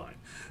that rhyme.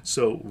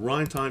 So,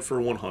 rhyme time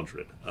for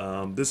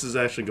 100. This is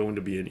actually going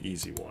to be an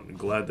easy one. I'm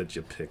glad that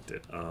you picked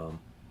it.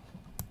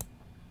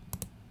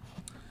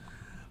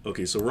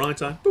 Okay, so rhyme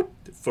time boop,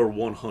 for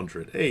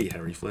 100. Hey,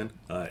 Harry Flynn.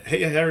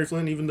 Hey, Harry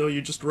Flynn, even though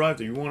you just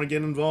arrived, if you want to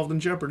get involved in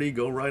Jeopardy,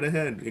 go right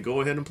ahead. Go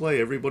ahead and play.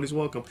 Everybody's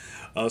welcome.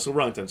 So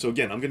rhyme time. So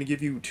again, I'm going to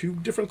give you 2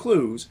 different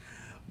clues.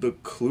 The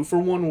clue for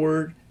one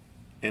word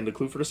and the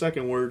clue for the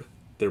second word.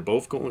 They're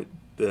both going,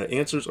 the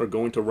answers are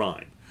going to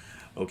rhyme.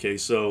 Okay,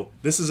 so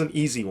this is an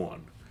easy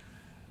one.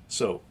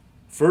 So,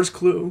 first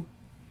clue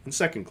and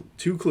second clue.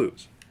 2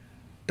 clues.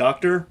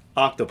 Dr.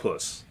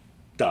 Octopus.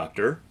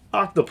 Dr.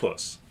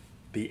 Octopus.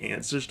 The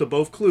answers to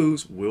both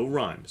clues will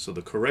rhyme. So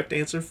the correct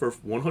answer for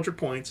 100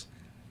 points,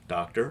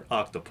 Dr.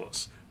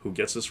 Octopus. Who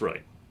gets this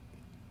right?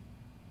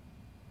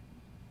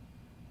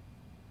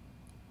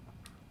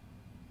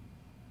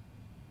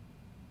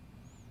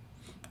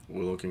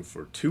 We're looking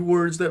for 2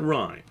 words that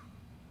rhyme.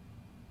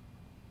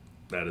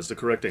 That is the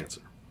correct answer.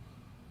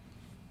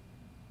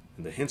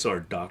 And the hints are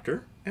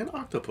doctor and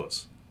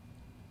octopus.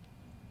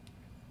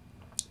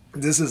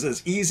 This is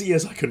as easy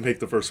as I could make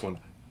the first one.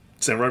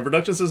 Samurai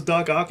Productions says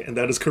Doc Ock, and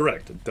that is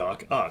correct.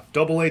 Doc Ock.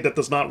 Double A, that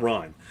does not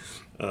rhyme.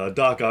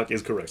 Doc Ock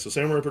is correct. So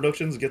Samurai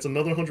Productions gets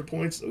another 100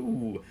 points.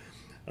 Ooh.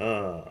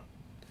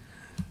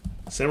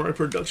 Samurai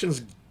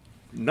Productions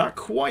not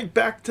quite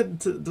back to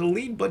the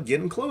lead, but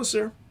getting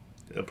closer.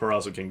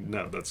 Parazo King,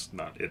 no, that's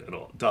not it at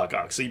all. Doc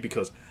Ock. See,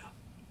 because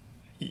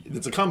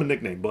it's a common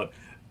nickname, but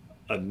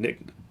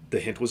the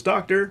hint was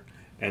Doctor,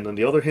 and then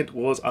the other hint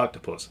was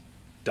Octopus.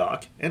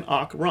 Doc and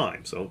Ock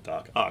rhyme, so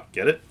Doc Ock.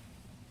 Get it?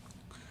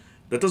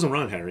 That doesn't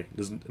rhyme, Harry.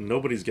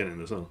 Nobody's getting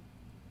this, huh?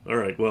 All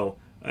right, well,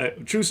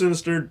 True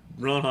Sinister,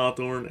 Ron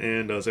Hawthorne,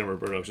 and Samurai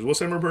Productions. Well,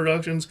 Samurai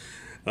Productions,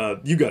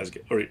 you guys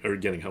are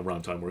getting how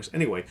rhyme time works.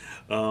 Anyway,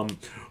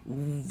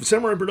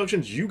 Samurai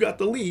Productions, you got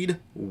the lead.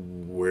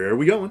 Where are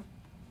we going?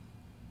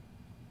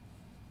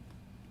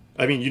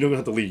 I mean, you don't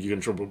have the lead. You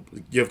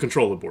have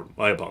control of the board.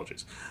 My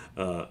apologies.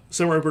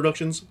 Samurai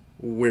Productions,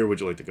 where would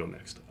you like to go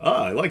next?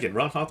 I like it.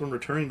 Ron Hawthorne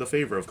returning the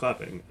favor of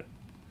clapping.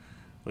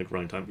 Like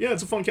rhyme time. Yeah,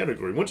 it's a fun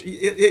category.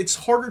 It's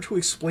harder to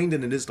explain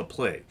than it is to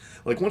play.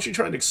 Like, once you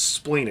try to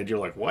explain it, you're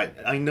like, what?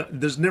 I know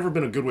there's never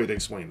been a good way to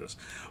explain this.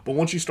 But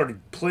once you started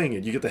playing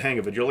it, you get the hang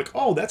of it. You're like,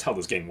 oh, that's how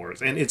this game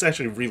works. And it's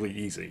actually really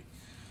easy.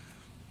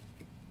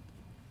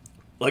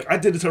 Like, I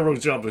did a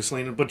terrible job of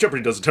explaining it, but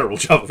Jeopardy does a terrible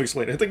job of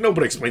explaining it. I think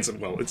nobody explains it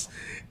well. It's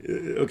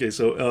okay,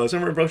 so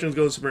Samurai Productions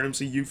goes for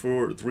MCU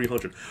for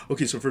 300.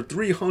 Okay, so for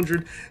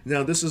 300,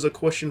 now this is a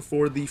question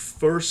for the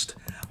first.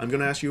 I'm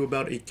going to ask you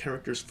about a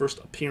character's first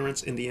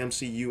appearance in the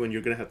MCU, and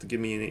you're going to have to give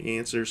me an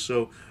answer.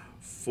 So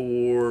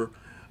for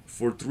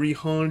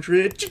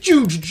 300,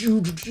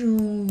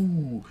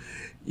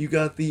 you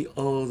got the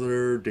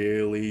other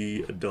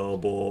daily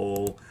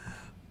double.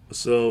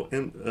 So,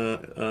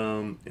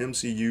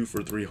 MCU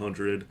for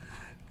 300,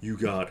 you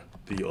got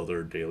the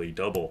other daily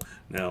double.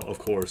 Now, of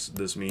course,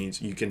 this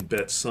means you can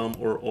bet some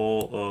or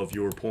all of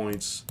your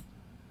points.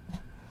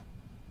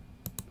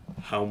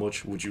 How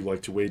much would you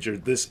like to wager?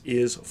 This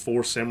is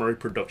for Samurai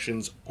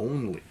Productions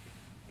only.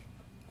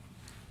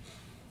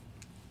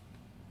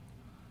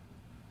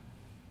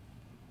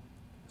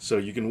 So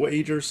you can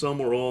wager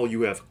some or all.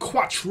 You have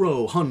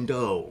Quattro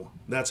Hundo.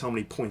 That's how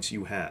many points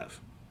you have.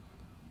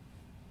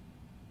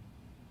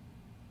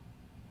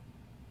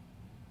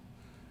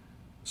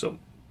 So,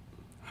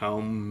 how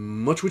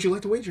much would you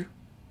like to wager?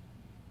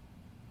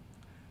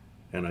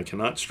 And I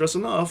cannot stress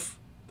enough,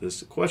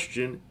 this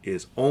question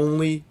is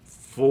only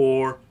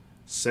for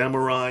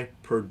Samurai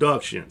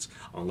Productions.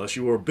 Unless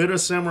you are a bit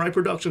of Samurai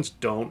Productions,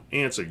 don't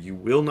answer. You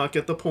will not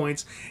get the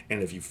points,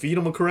 and if you feed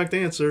him a correct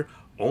answer,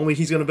 only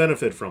he's going to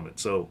benefit from it.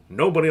 So,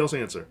 nobody else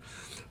answer.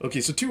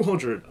 Okay, so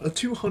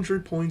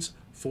 200 points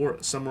for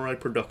Samurai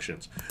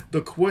Productions.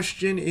 The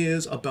question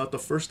is about the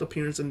first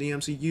appearance in the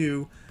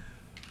MCU.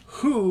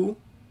 Who...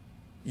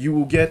 You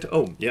will get,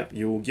 oh, yeah,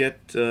 you will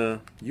get,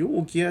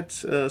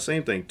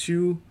 same thing,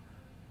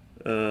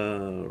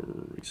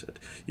 reset.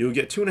 You will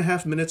get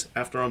 2.5 minutes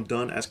after I'm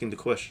done asking the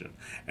question.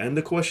 And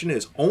the question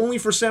is, only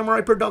for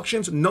Samurai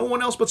Productions, no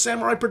one else but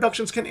Samurai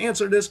Productions can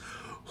answer this.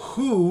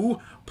 Who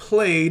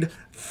played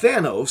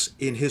Thanos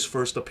in his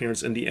first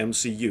appearance in the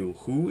MCU?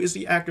 Who is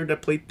the actor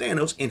that played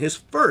Thanos in his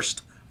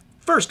first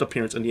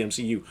appearance in the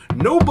MCU?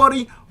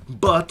 Nobody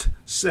but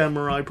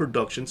Samurai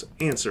Productions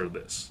answer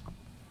this.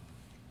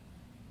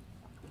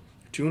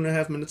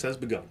 2.5 minutes has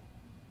begun.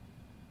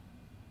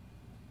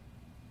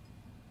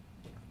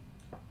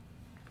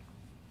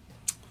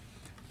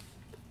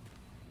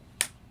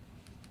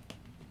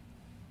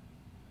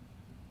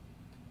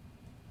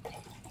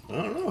 I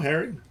don't know,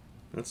 Harry.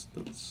 That's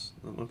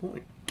not my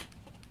point.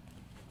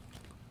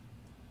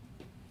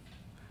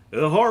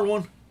 It's a hard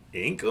one.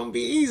 Ain't gonna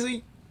be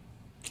easy.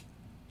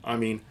 I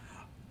mean,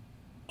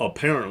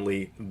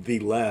 apparently the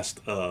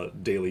last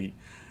daily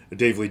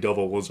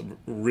double was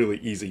really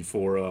easy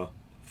for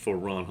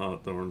Ron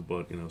Hawthorne,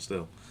 but, you know,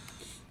 still.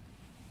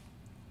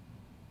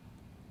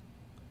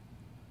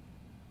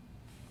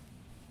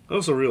 I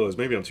also realized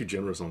maybe I'm too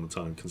generous on the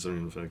time,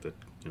 considering the fact that,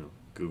 you know,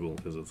 Google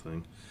is a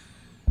thing.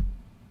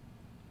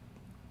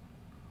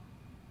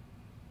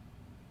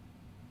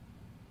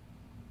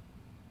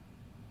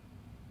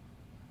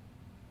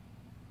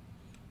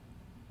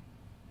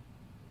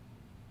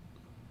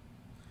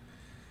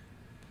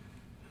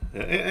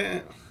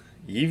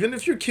 Even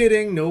if you're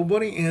kidding,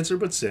 nobody answered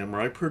but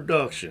Samurai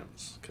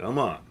Productions. Come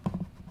on.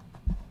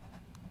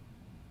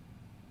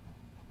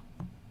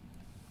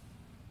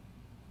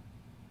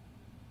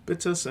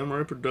 Beta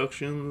Samurai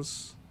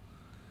Productions.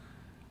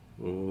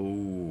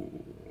 Oh,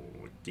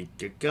 I think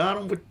I got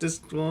him with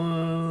this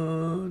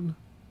one.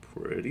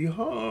 Pretty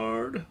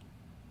hard.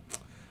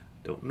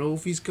 Don't know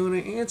if he's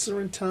going to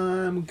answer in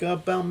time. We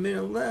got about a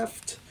minute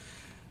left.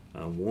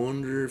 I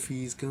wonder if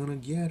he's going to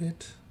get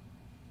it.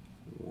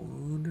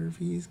 Wonder if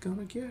he's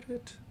gonna get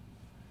it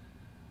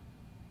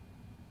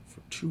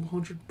for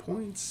 200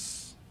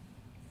 points.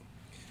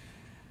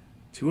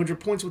 200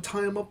 points will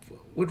tie him up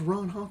with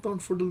Ron Hawthorne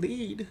for the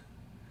lead.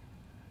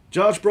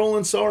 Josh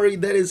Brolin, sorry,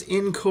 that is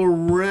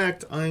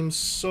incorrect. I'm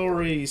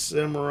sorry,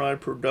 Samurai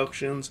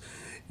Productions.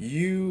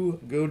 You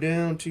go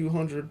down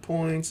 200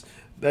 points.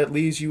 that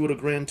leaves you with a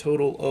grand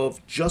total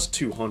of just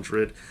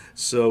 200.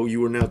 So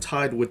you are now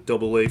tied with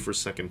Double A for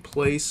second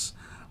place.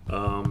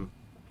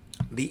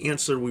 The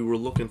answer we were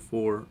looking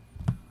for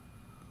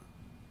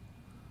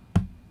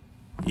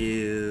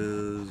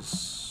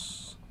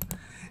is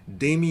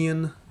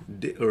Damien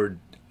Poitier.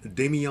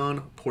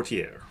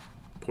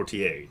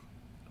 Potier.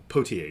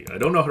 I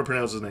don't know how to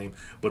pronounce his name,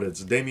 but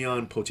it's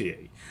Damien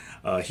Poitier.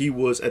 He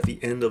was at the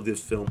end of the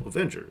film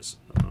Avengers.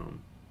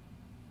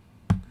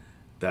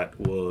 That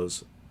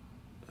was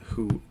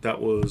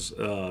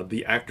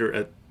the actor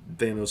at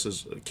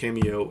Thanos'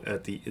 cameo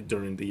at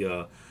during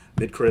the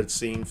mid-credits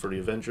scene for the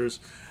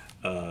Avengers.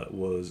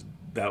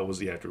 That was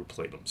the actor who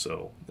played him.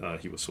 So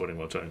he was sweating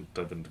while trying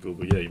to type into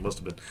Google. Yeah, he must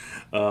have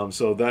been.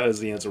 So that is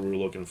the answer we were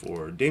looking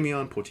for.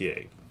 Damien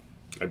Poitier,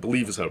 I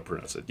believe is how to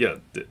pronounce it. Yeah,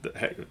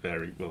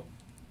 Harry. Well,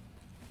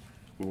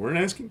 we weren't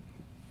asking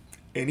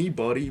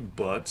anybody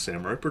but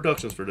Samurai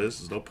Productions for this.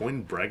 There's no point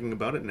in bragging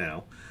about it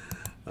now.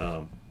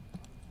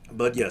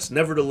 But yes,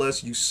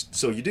 nevertheless,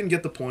 so you didn't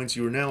get the points.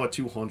 You are now at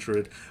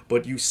 200,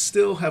 but you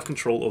still have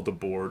control of the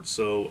board.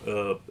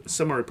 So,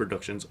 Samurai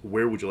Productions,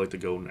 where would you like to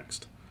go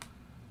next?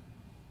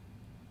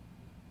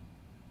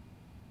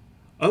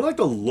 I like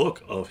the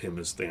look of him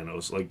as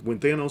Thanos. Like, when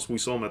Thanos, we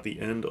saw him at the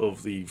end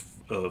of the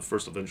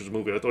first Avengers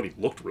movie, I thought he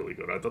looked really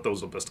good. I thought that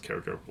was the best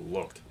character ever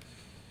looked.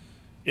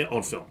 Yeah,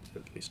 on film,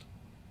 at least.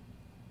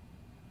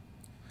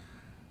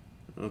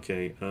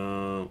 Okay,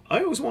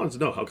 I always wanted to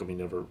know how come he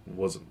never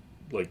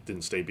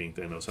didn't stay being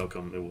Thanos. How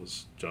come it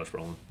was Josh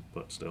Brolin?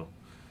 But still.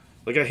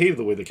 Like, I hated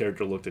the way the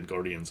character looked in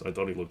Guardians. I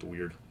thought he looked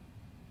weird.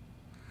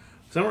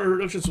 Samurai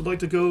Productions would like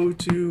to go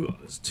to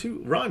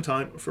Rhyme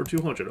Time for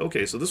 200.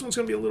 Okay, so this one's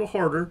going to be a little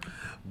harder.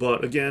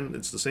 But, again,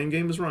 it's the same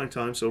game as Rhyme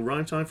Time. So,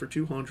 Rhyme Time for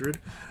 200.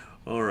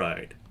 All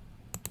right.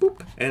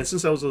 Boop. And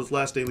since that was the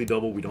last daily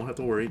double, we don't have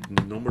to worry.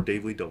 No more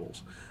daily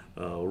doubles.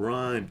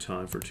 Rhyme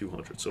Time for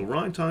 200. So,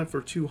 Rhyme Time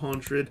for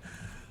 200.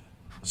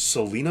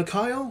 Selena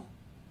Kyle,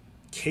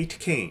 Kate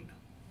Kane.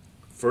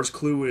 First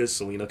clue is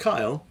Selena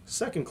Kyle.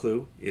 Second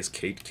clue is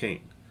Kate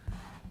Kane.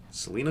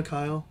 Selena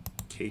Kyle,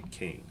 Kate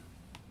Kane.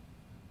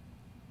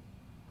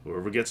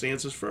 Whoever gets the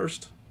answers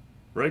first,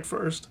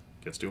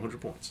 gets 200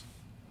 points.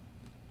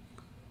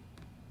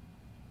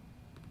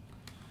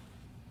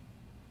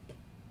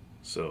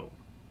 So,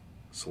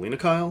 Selena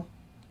Kyle,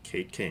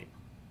 Kate Kane.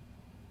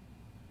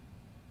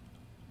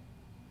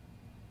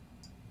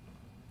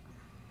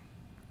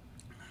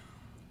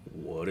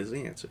 What is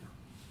the answer?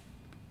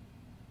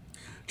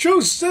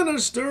 True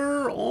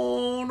Sinister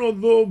on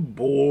the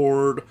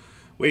board.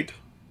 Wait,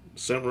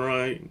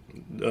 Samurai,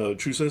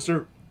 True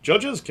Sinister.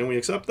 Judges, can we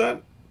accept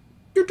that?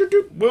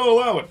 We'll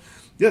allow it.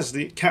 Yes,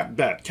 the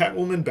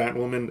Catwoman,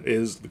 Batwoman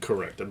is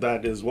correct.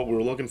 That is what we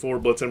were looking for,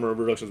 but Samurai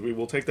Productions, we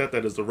will take that.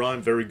 That is the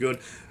rhyme. Very good.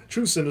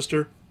 True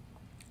Sinister,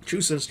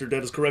 that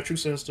is correct. True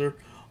Sinister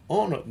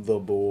on the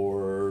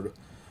board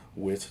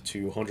with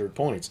 200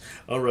 points.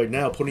 All right,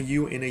 now putting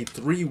you in a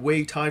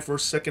three-way tie for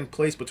second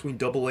place between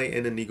Double A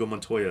and Inigo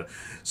Montoya.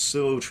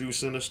 So, True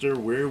Sinister,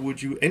 where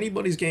would you...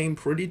 Anybody's game,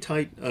 pretty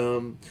tight.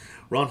 Ron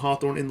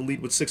Hawthorne in the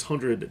lead with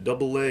 600.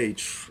 Double A,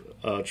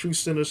 True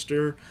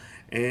Sinister,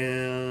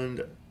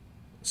 and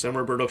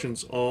Samurai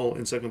Productions all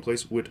in second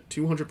place with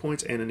 200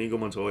 points, and Inigo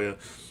Montoya,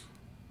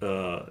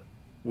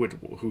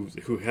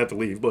 who had to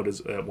leave, but is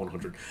at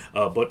 100.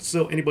 But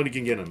still, anybody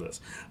can get in this.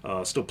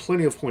 Still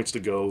plenty of points to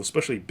go,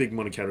 especially big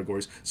money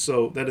categories.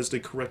 So that is the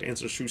correct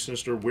answer, True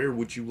Sinister. Where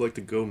would you like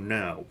to go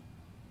now?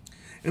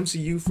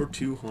 MCU for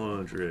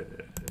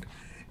 200.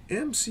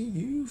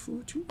 MCU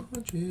for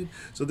 200.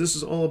 So this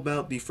is all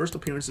about the first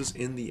appearances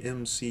in the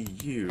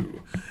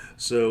MCU.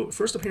 So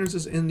first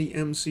appearances in the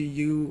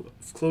MCU,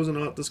 closing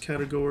out this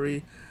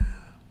category.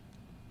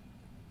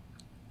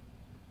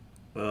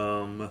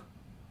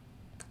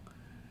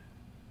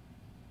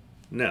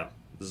 Now,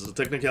 this is a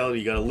technicality,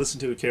 you gotta listen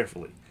to it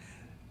carefully.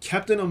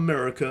 Captain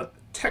America,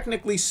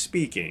 technically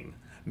speaking,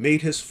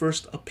 made his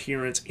first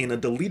appearance in a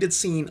deleted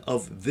scene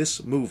of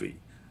this movie.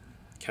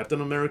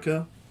 Captain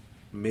America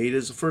made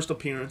his first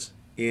appearance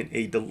in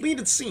a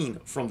deleted scene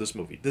from this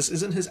movie. This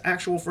isn't his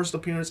actual first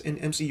appearance in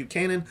MCU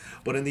canon,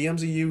 but in the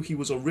MCU, he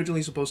was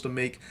originally supposed to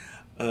make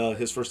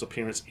his first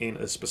appearance in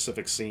a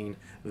specific scene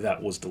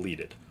that was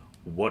deleted.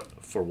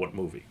 For what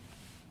movie?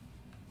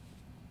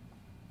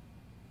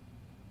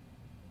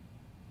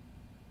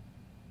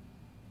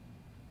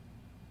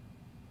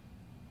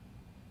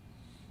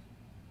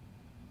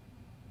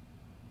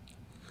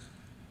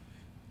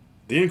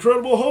 The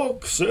Incredible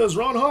Hulk, says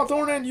Ron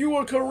Hawthorne, and you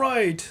are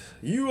correct.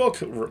 You are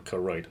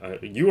correct.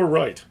 You are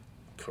right.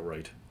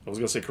 Correct. I was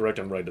going to say correct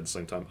and right at the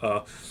same time.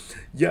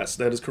 Yes,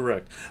 that is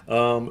correct.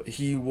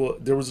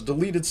 There was a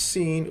deleted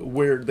scene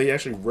where they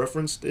actually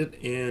referenced it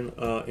in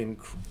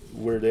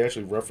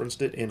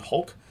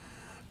Hulk.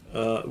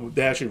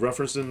 They actually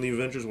referenced it in the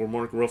Avengers, where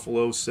Mark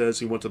Ruffalo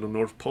says he went to the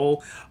North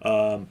Pole.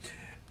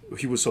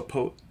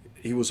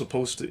 he was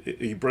supposed to.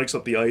 He breaks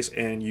up the ice,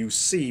 and you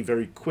see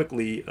very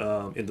quickly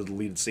in the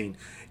deleted scene,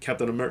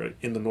 Captain America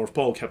in the North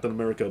Pole, Captain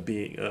America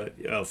being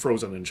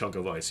frozen in a chunk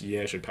of ice. He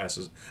actually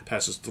passes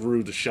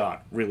through the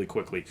shot really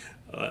quickly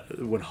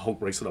when Hulk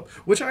breaks it up,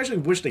 which I actually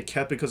wish they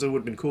kept because it would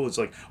have been cool. It's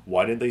like,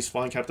 why didn't they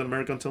find Captain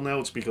America until now?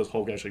 It's because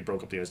Hulk actually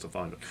broke up the ice to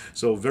find him.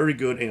 So very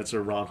good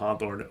answer, Ron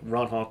Hawthorne.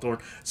 Ron Hawthorne,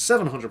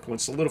 700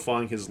 points,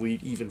 solidifying his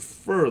lead even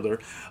further.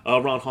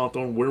 Ron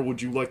Hawthorne, where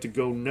would you like to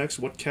go next?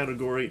 What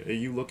category are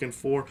you looking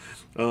for?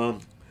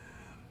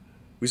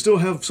 We still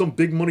have some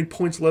big money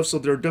points left, so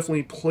there are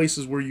definitely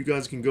places where you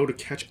guys can go to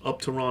catch up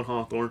to Ron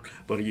Hawthorne,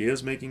 but he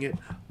is making it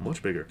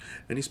much bigger.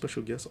 Any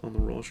special guests on the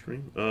Raw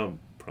stream?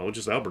 Probably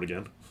just Albert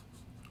again.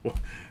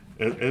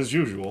 As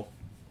usual.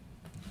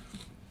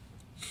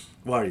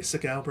 Why, are you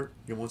sick, Albert?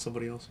 You want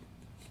somebody else?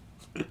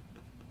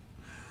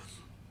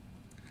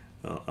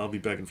 I'll be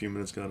back in a few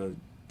minutes. Gotta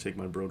take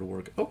my bro to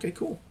work. Okay,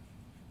 cool.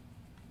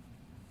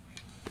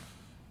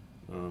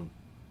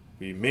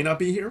 We may not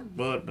be here,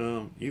 but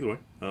either way.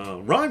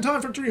 Rhyme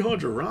time for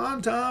 300.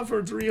 Rhyme time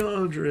for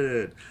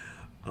 300.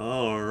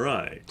 All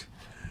right.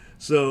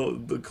 So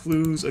the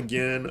clues,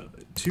 again,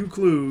 2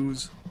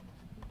 clues.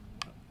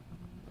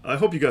 I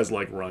hope you guys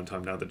like rhyme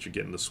time now that you're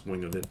getting the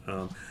swing of it.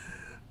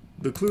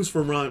 The clues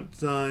for rhyme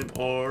time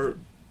are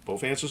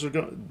both answers are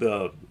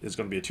it's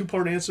going to be a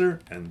 2-part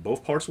answer, and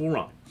both parts will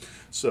rhyme.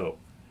 So,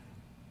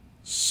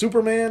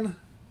 Superman,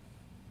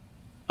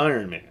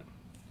 Iron Man.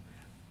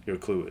 Your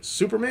clue is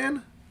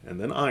Superman, and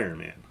then Iron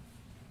Man.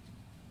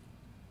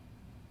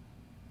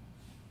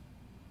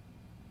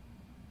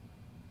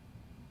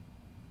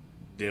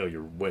 Dale,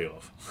 you're way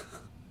off.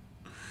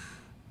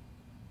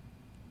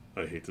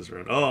 I hate this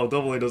round. Oh,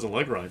 Double A doesn't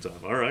like rhyme time.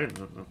 All right.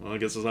 Well, I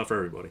guess it's not for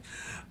everybody.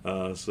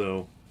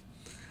 So...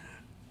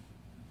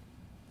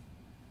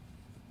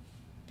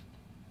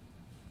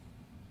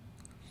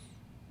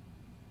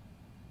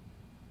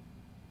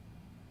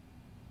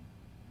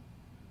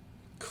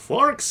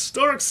 Clark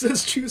Stark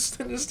says choose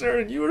Sinister,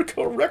 and you are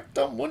correct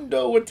on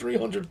Mundo with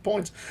 300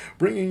 points,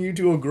 bringing you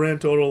to a grand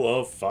total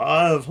of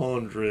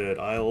 500.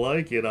 I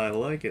like it, I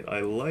like it, I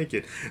like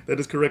it. That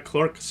is correct.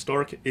 Clark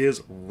Stark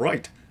is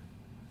right.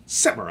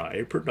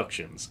 Samurai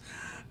Productions.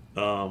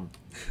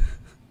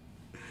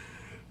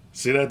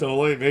 See that,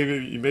 Dole?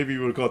 Maybe you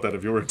would have caught that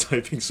if you weren't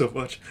typing so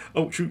much.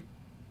 Oh, shoot.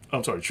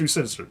 I'm sorry, True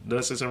Sinister. Did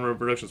I say Samurai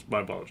Productions? My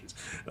apologies.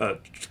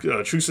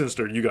 True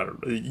Sinister, you got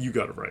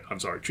it right. I'm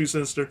sorry. True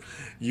Sinister,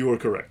 you are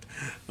correct.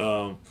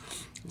 So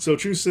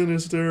True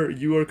Sinister,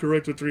 you are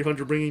correct with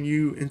 300, bringing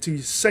you into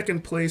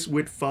second place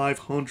with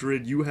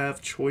 500. You have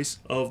choice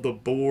of the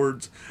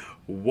boards.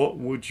 What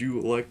would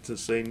you like to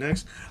say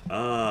next?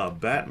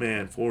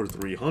 Batman for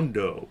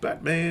 300.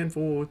 Batman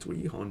for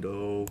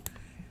 300.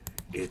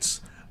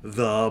 It's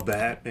the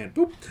Batman.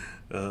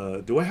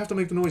 Boop. Do I have to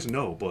make the noise?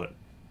 No, but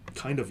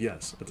kind of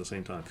yes at the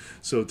same time.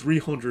 So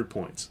 300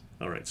 points.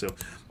 All right, so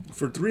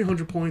for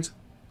 300 points,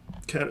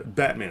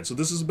 Batman. So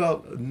this is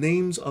about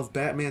names of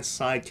Batman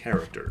side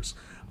characters.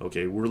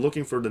 Okay, we're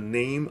looking for the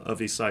name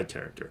of a side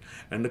character.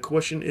 And the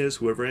question is,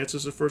 whoever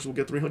answers it first will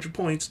get 300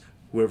 points.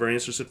 Whoever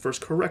answers it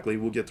first correctly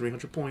will get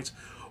 300 points.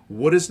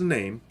 What is the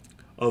name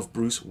of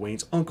Bruce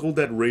Wayne's uncle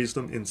that raised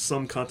him in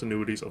some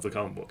continuities of the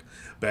comic book?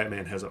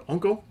 Batman has an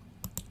uncle.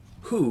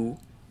 Who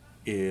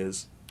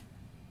is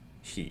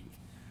he?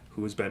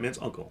 Who is Batman's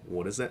uncle?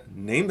 What is that?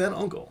 Name that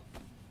uncle.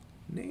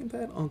 Name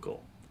that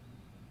uncle.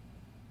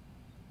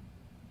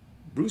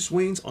 Bruce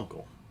Wayne's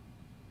uncle.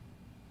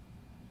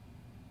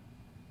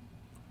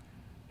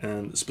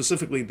 And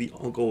specifically the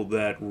uncle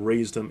that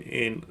raised him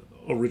in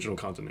original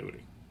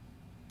continuity.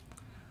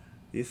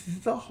 This is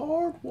the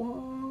hard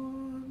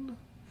one.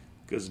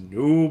 Because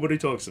nobody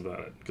talks about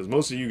it. Because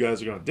most of you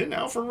guys are going, didn't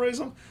Alfred raise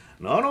him?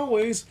 Not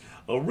always.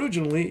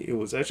 Originally, it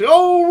was actually,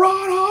 oh,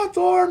 Ron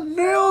Hawthorne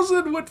nails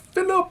it with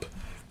Philip.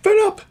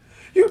 Philip,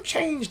 you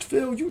changed,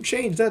 Phil. You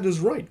changed. That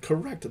is right.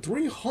 Correct.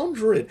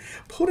 300,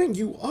 putting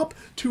you up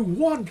to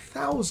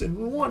 1,000,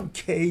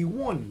 1K,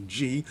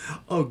 1G,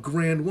 a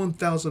grand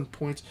 1,000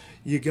 points.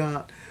 You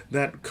got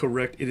that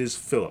correct. It is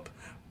Philip.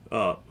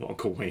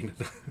 Uncle Wayne.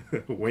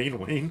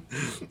 Wayne.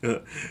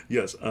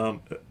 Yes.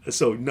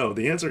 So, no,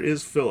 the answer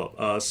is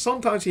Philip.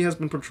 Sometimes he has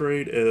been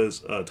portrayed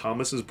as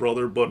Thomas's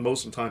brother, but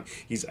most of the time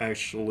he's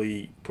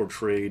actually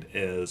portrayed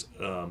as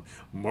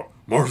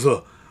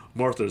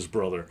Martha's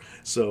brother.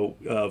 So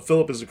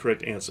Philip is the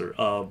correct answer.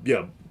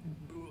 Yeah,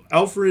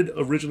 Alfred,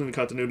 originally in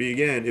continuity,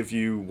 again, if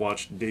you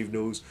watch Dave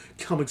Knows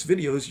Comics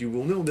videos, you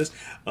will know this.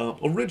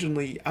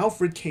 Originally,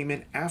 Alfred came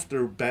in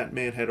after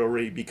Batman had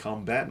already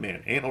become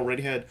Batman and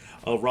already had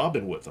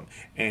Robin with him.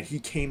 And he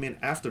came in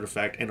after the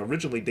fact, and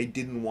originally they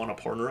didn't want to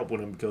partner up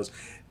with him because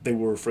they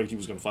were afraid he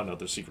was going to find out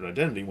their secret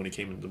identity when he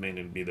came in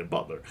demanding to be their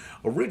butler.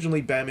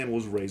 Originally, Batman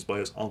was raised by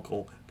his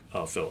uncle,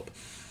 Philip.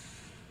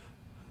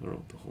 I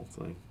wrote the whole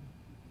thing.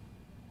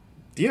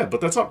 Yeah, but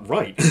that's not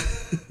right.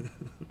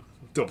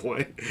 Double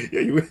A.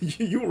 Yeah,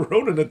 you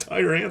wrote an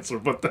entire answer,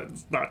 but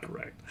that's not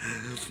correct.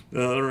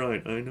 All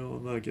right, I know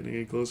I'm not getting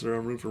any closer.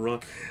 I'm rooting for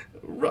Ron.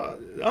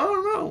 I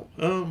don't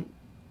know.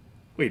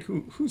 Wait,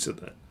 who said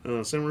that?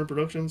 Samurai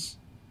Productions?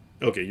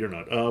 Okay, you're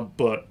not.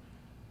 But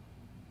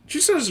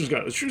True Sinister's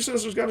got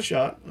a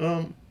shot.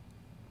 And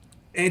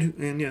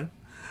yeah.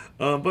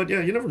 But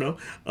yeah, you never know.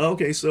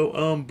 Okay,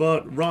 so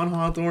but Ron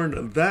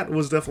Hawthorne, that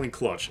was definitely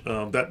clutch.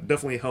 That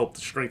definitely helped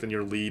strengthen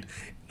your lead.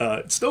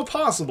 It's still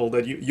possible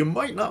that you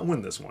might not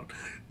win this one.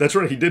 That's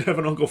right. He did have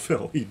an Uncle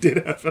Phil. He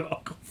did have an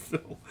Uncle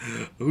Phil.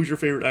 Who's your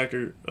favorite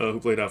actor who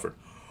played Alfred?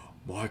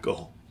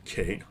 Michael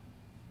Caine.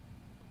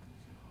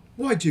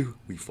 Why do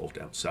we fall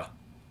down, sir?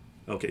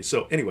 Okay,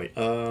 so anyway,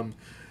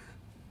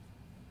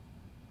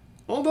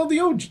 although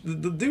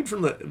the dude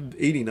from the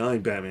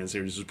 '89 Batman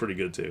series was pretty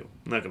good too.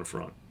 I'm not gonna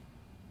front.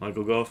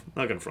 Michael Goff,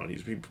 not gonna front.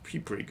 He's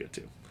pretty good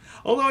too.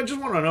 Although I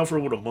just want an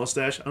Alfred with a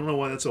mustache. I don't know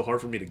why that's so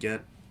hard for me to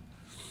get.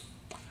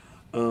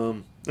 I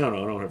don't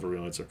know. I don't have a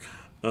real answer.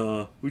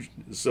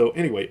 So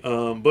anyway,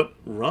 but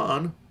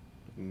Ron,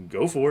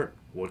 go for it.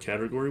 What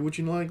category would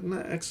you like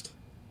next?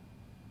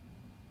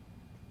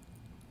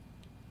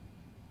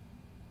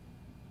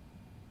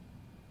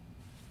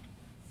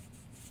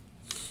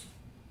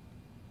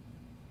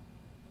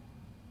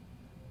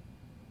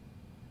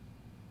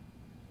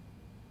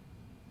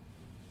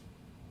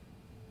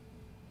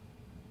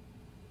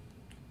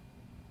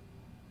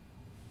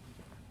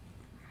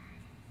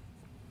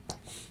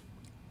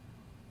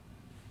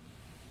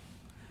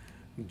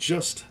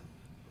 Just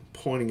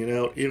pointing it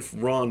out, if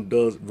Ron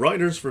does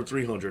writers for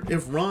 300,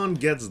 if Ron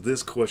gets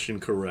this question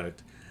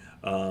correct,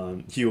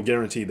 he will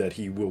guarantee that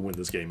he will win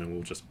this game, and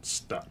we'll just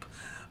stop.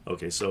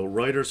 Okay, so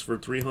writers for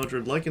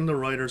 300, like in the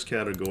writers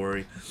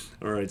category.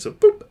 All right, so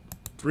boop,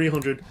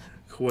 300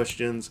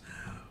 questions.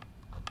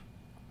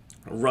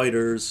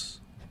 Writers.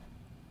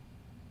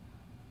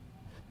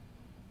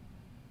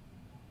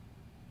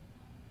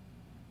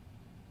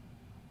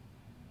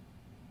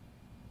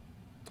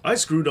 I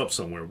screwed up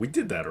somewhere. We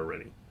did that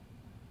already.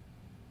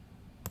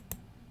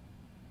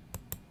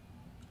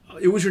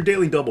 It was your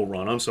daily double,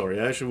 Ron. I'm sorry.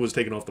 I actually was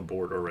taken off the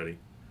board already.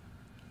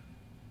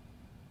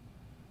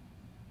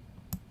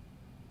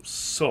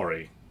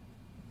 Sorry.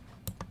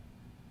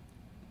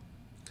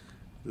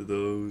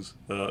 Those.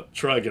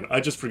 Try again.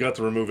 I just forgot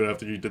to remove it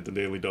after you did the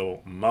daily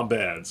double. My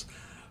bads.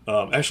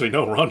 Actually,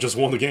 no. Ron just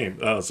won the game.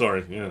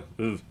 Sorry. Yeah.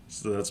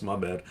 So that's my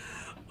bad.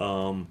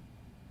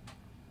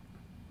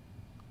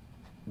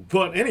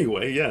 But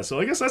anyway, yeah, so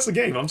I guess that's the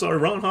game. I'm sorry,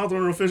 Ron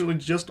Hawthorne officially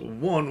just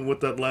won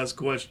with that last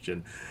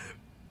question.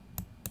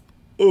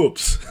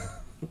 Oops.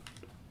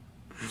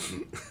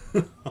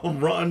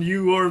 Ron,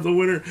 you are the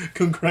winner.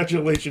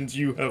 Congratulations,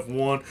 you have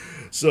won.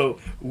 So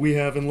we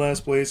have in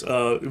last place,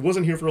 it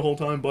wasn't here for the whole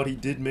time, but he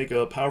did make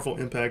a powerful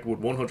impact with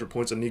 100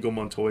 points, Inigo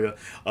Montoya.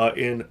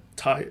 In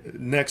tie,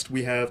 next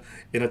we have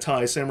in a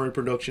tie, Samurai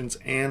Productions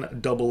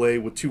and Double A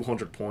with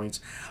 200 points.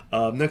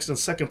 Next in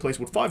second place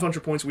with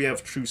 500 points, we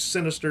have True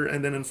Sinister,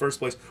 and then in first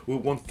place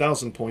with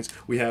 1,000 points,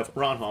 we have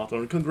Ron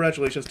Hawthorne.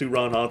 Congratulations to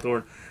Ron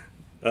Hawthorne.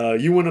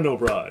 You win a no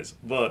prize.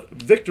 But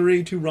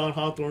victory to Ron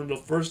Hawthorne, the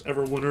first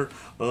ever winner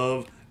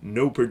of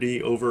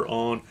KNOWPARDY over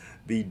on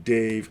the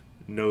Dave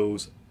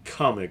Knows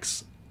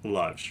Comics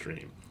live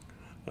stream.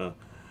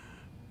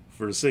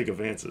 For the sake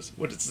of answers.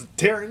 What, it's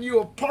tearing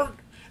you apart?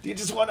 Do you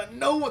just want to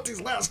know what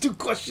these last two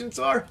questions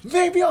are?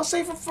 Maybe I'll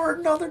save them for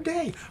another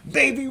day.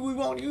 Maybe we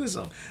won't use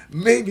them.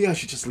 Maybe I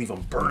should just leave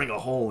them burning a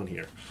hole in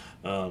here.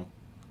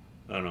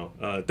 I don't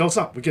know. Don't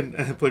stop. We can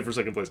play for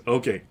second place.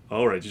 Okay.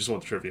 All right. You just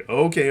want the trivia.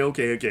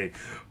 Okay.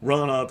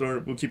 Ron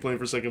Hawthorne, we'll keep playing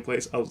for second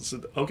place. I'll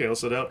sit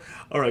out.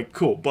 All right,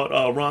 cool. But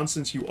Ron,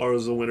 since you are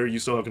the winner, you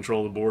still have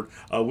control of the board.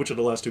 Which of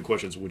the last two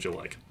questions would you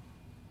like?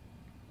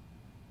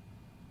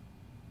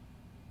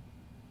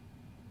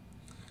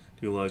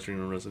 Do a live stream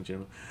on the wrestling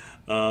channel.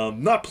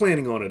 Not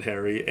planning on it,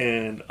 Harry,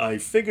 and I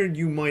figured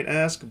you might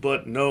ask,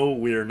 but no,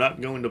 we're not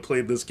going to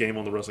play this game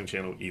on the wrestling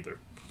channel either.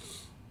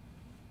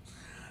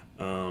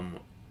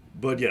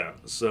 But yeah,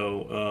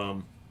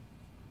 so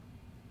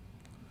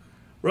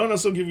Ron, I'll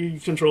still give you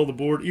control of the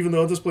board, even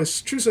though at this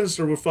place, True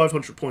Sinister with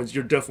 500 points,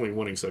 you're definitely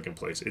winning second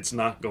place. It's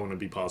not going to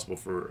be possible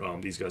for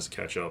these guys to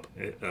catch up,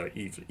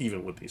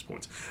 even with these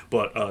points.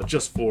 But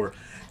just for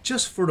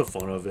the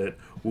fun of it,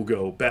 we'll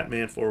go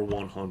Batman for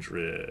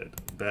 100.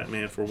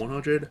 Batman for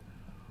 100.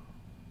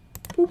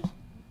 Boop.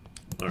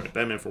 All right,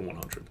 Batman for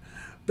 100.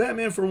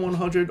 Batman for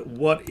 100.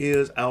 What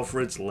is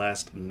Alfred's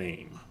last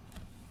name?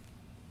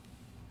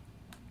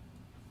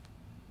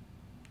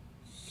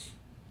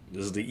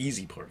 This is the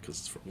easy part because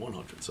it's for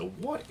 100. So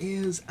what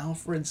is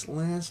Alfred's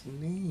last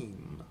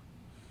name?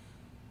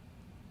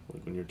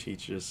 Like when your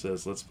teacher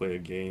says, let's play a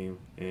game,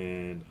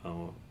 and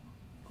I'm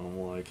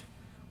like,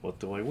 what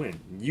do I win?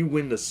 You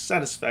win the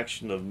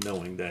satisfaction of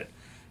knowing that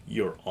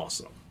you're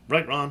awesome.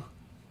 Right, Ron?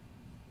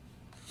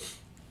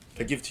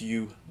 I give to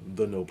you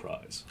the no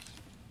prize.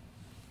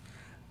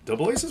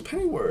 Double A says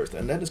Pennyworth,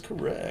 and that is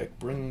correct.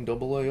 Bringing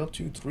Double A up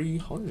to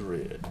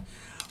 300.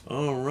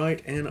 All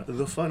right, and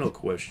the final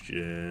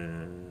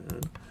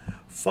question.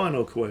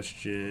 Final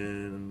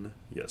question.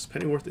 Yes,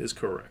 Pennyworth is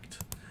correct.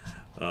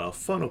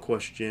 Final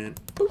question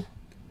boop,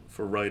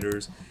 for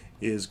writers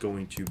is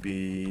going to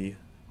be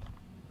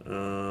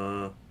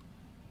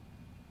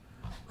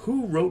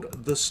Who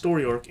wrote the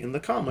story arc in the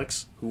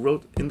comics? Who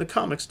wrote in the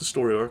comics the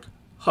story arc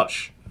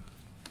Hush?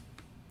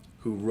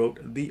 Who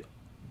wrote the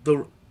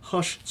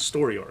Hush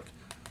story arc?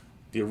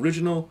 The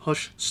original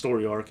Hush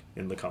story arc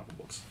in the comic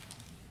books.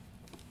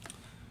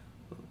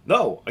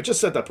 No, I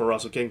just said that,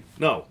 Parasu King.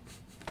 No.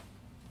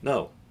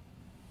 No.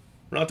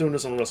 We're not doing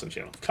this on the wrestling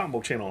channel. Comic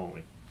book channel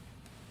only.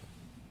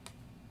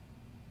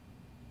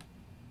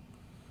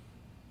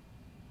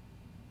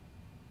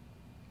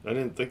 I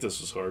didn't think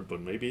this was hard, but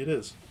maybe it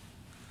is.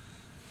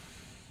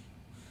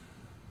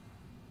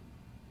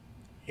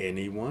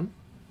 Anyone?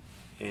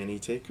 Any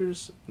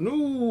takers?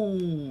 No!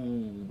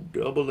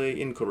 Double A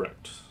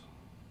incorrect.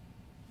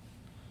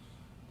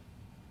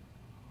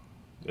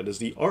 That is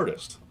the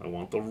artist. I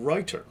want the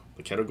writer.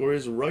 The category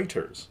is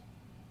writers.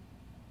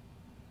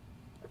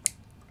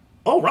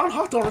 Oh, Ron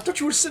Hawthorne. I thought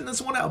you were sitting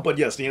this one out. But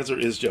yes, the answer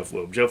is Jeff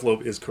Loeb. Jeff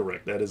Loeb is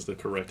correct. That is the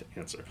correct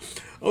answer.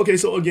 Okay,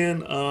 so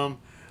again, Ron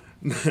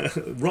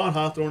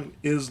Hawthorne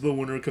is the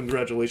winner.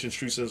 Congratulations,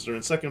 True Sister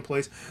in second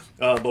place.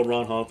 But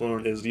Ron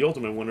Hawthorne is the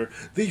ultimate winner.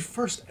 The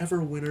first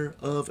ever winner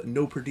of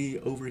No Purdy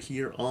over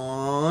here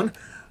on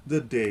the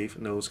Dave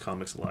Knows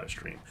Comics live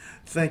stream.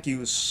 Thank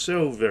you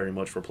so very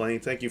much for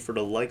playing. Thank you for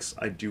the likes.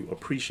 I do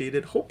appreciate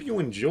it. Hope you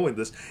enjoyed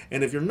this.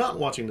 And if you're not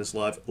watching this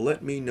live,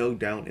 let me know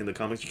down in the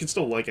comments. You can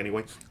still like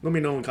anyway. Let me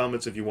know in the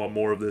comments if you want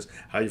more of this,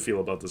 how you feel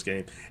about this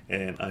game.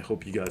 And I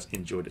hope you guys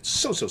enjoyed it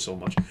so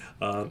much.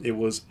 It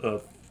was a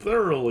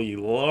thoroughly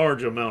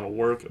large amount of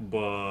work,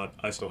 but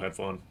I still had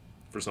fun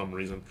for some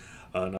reason.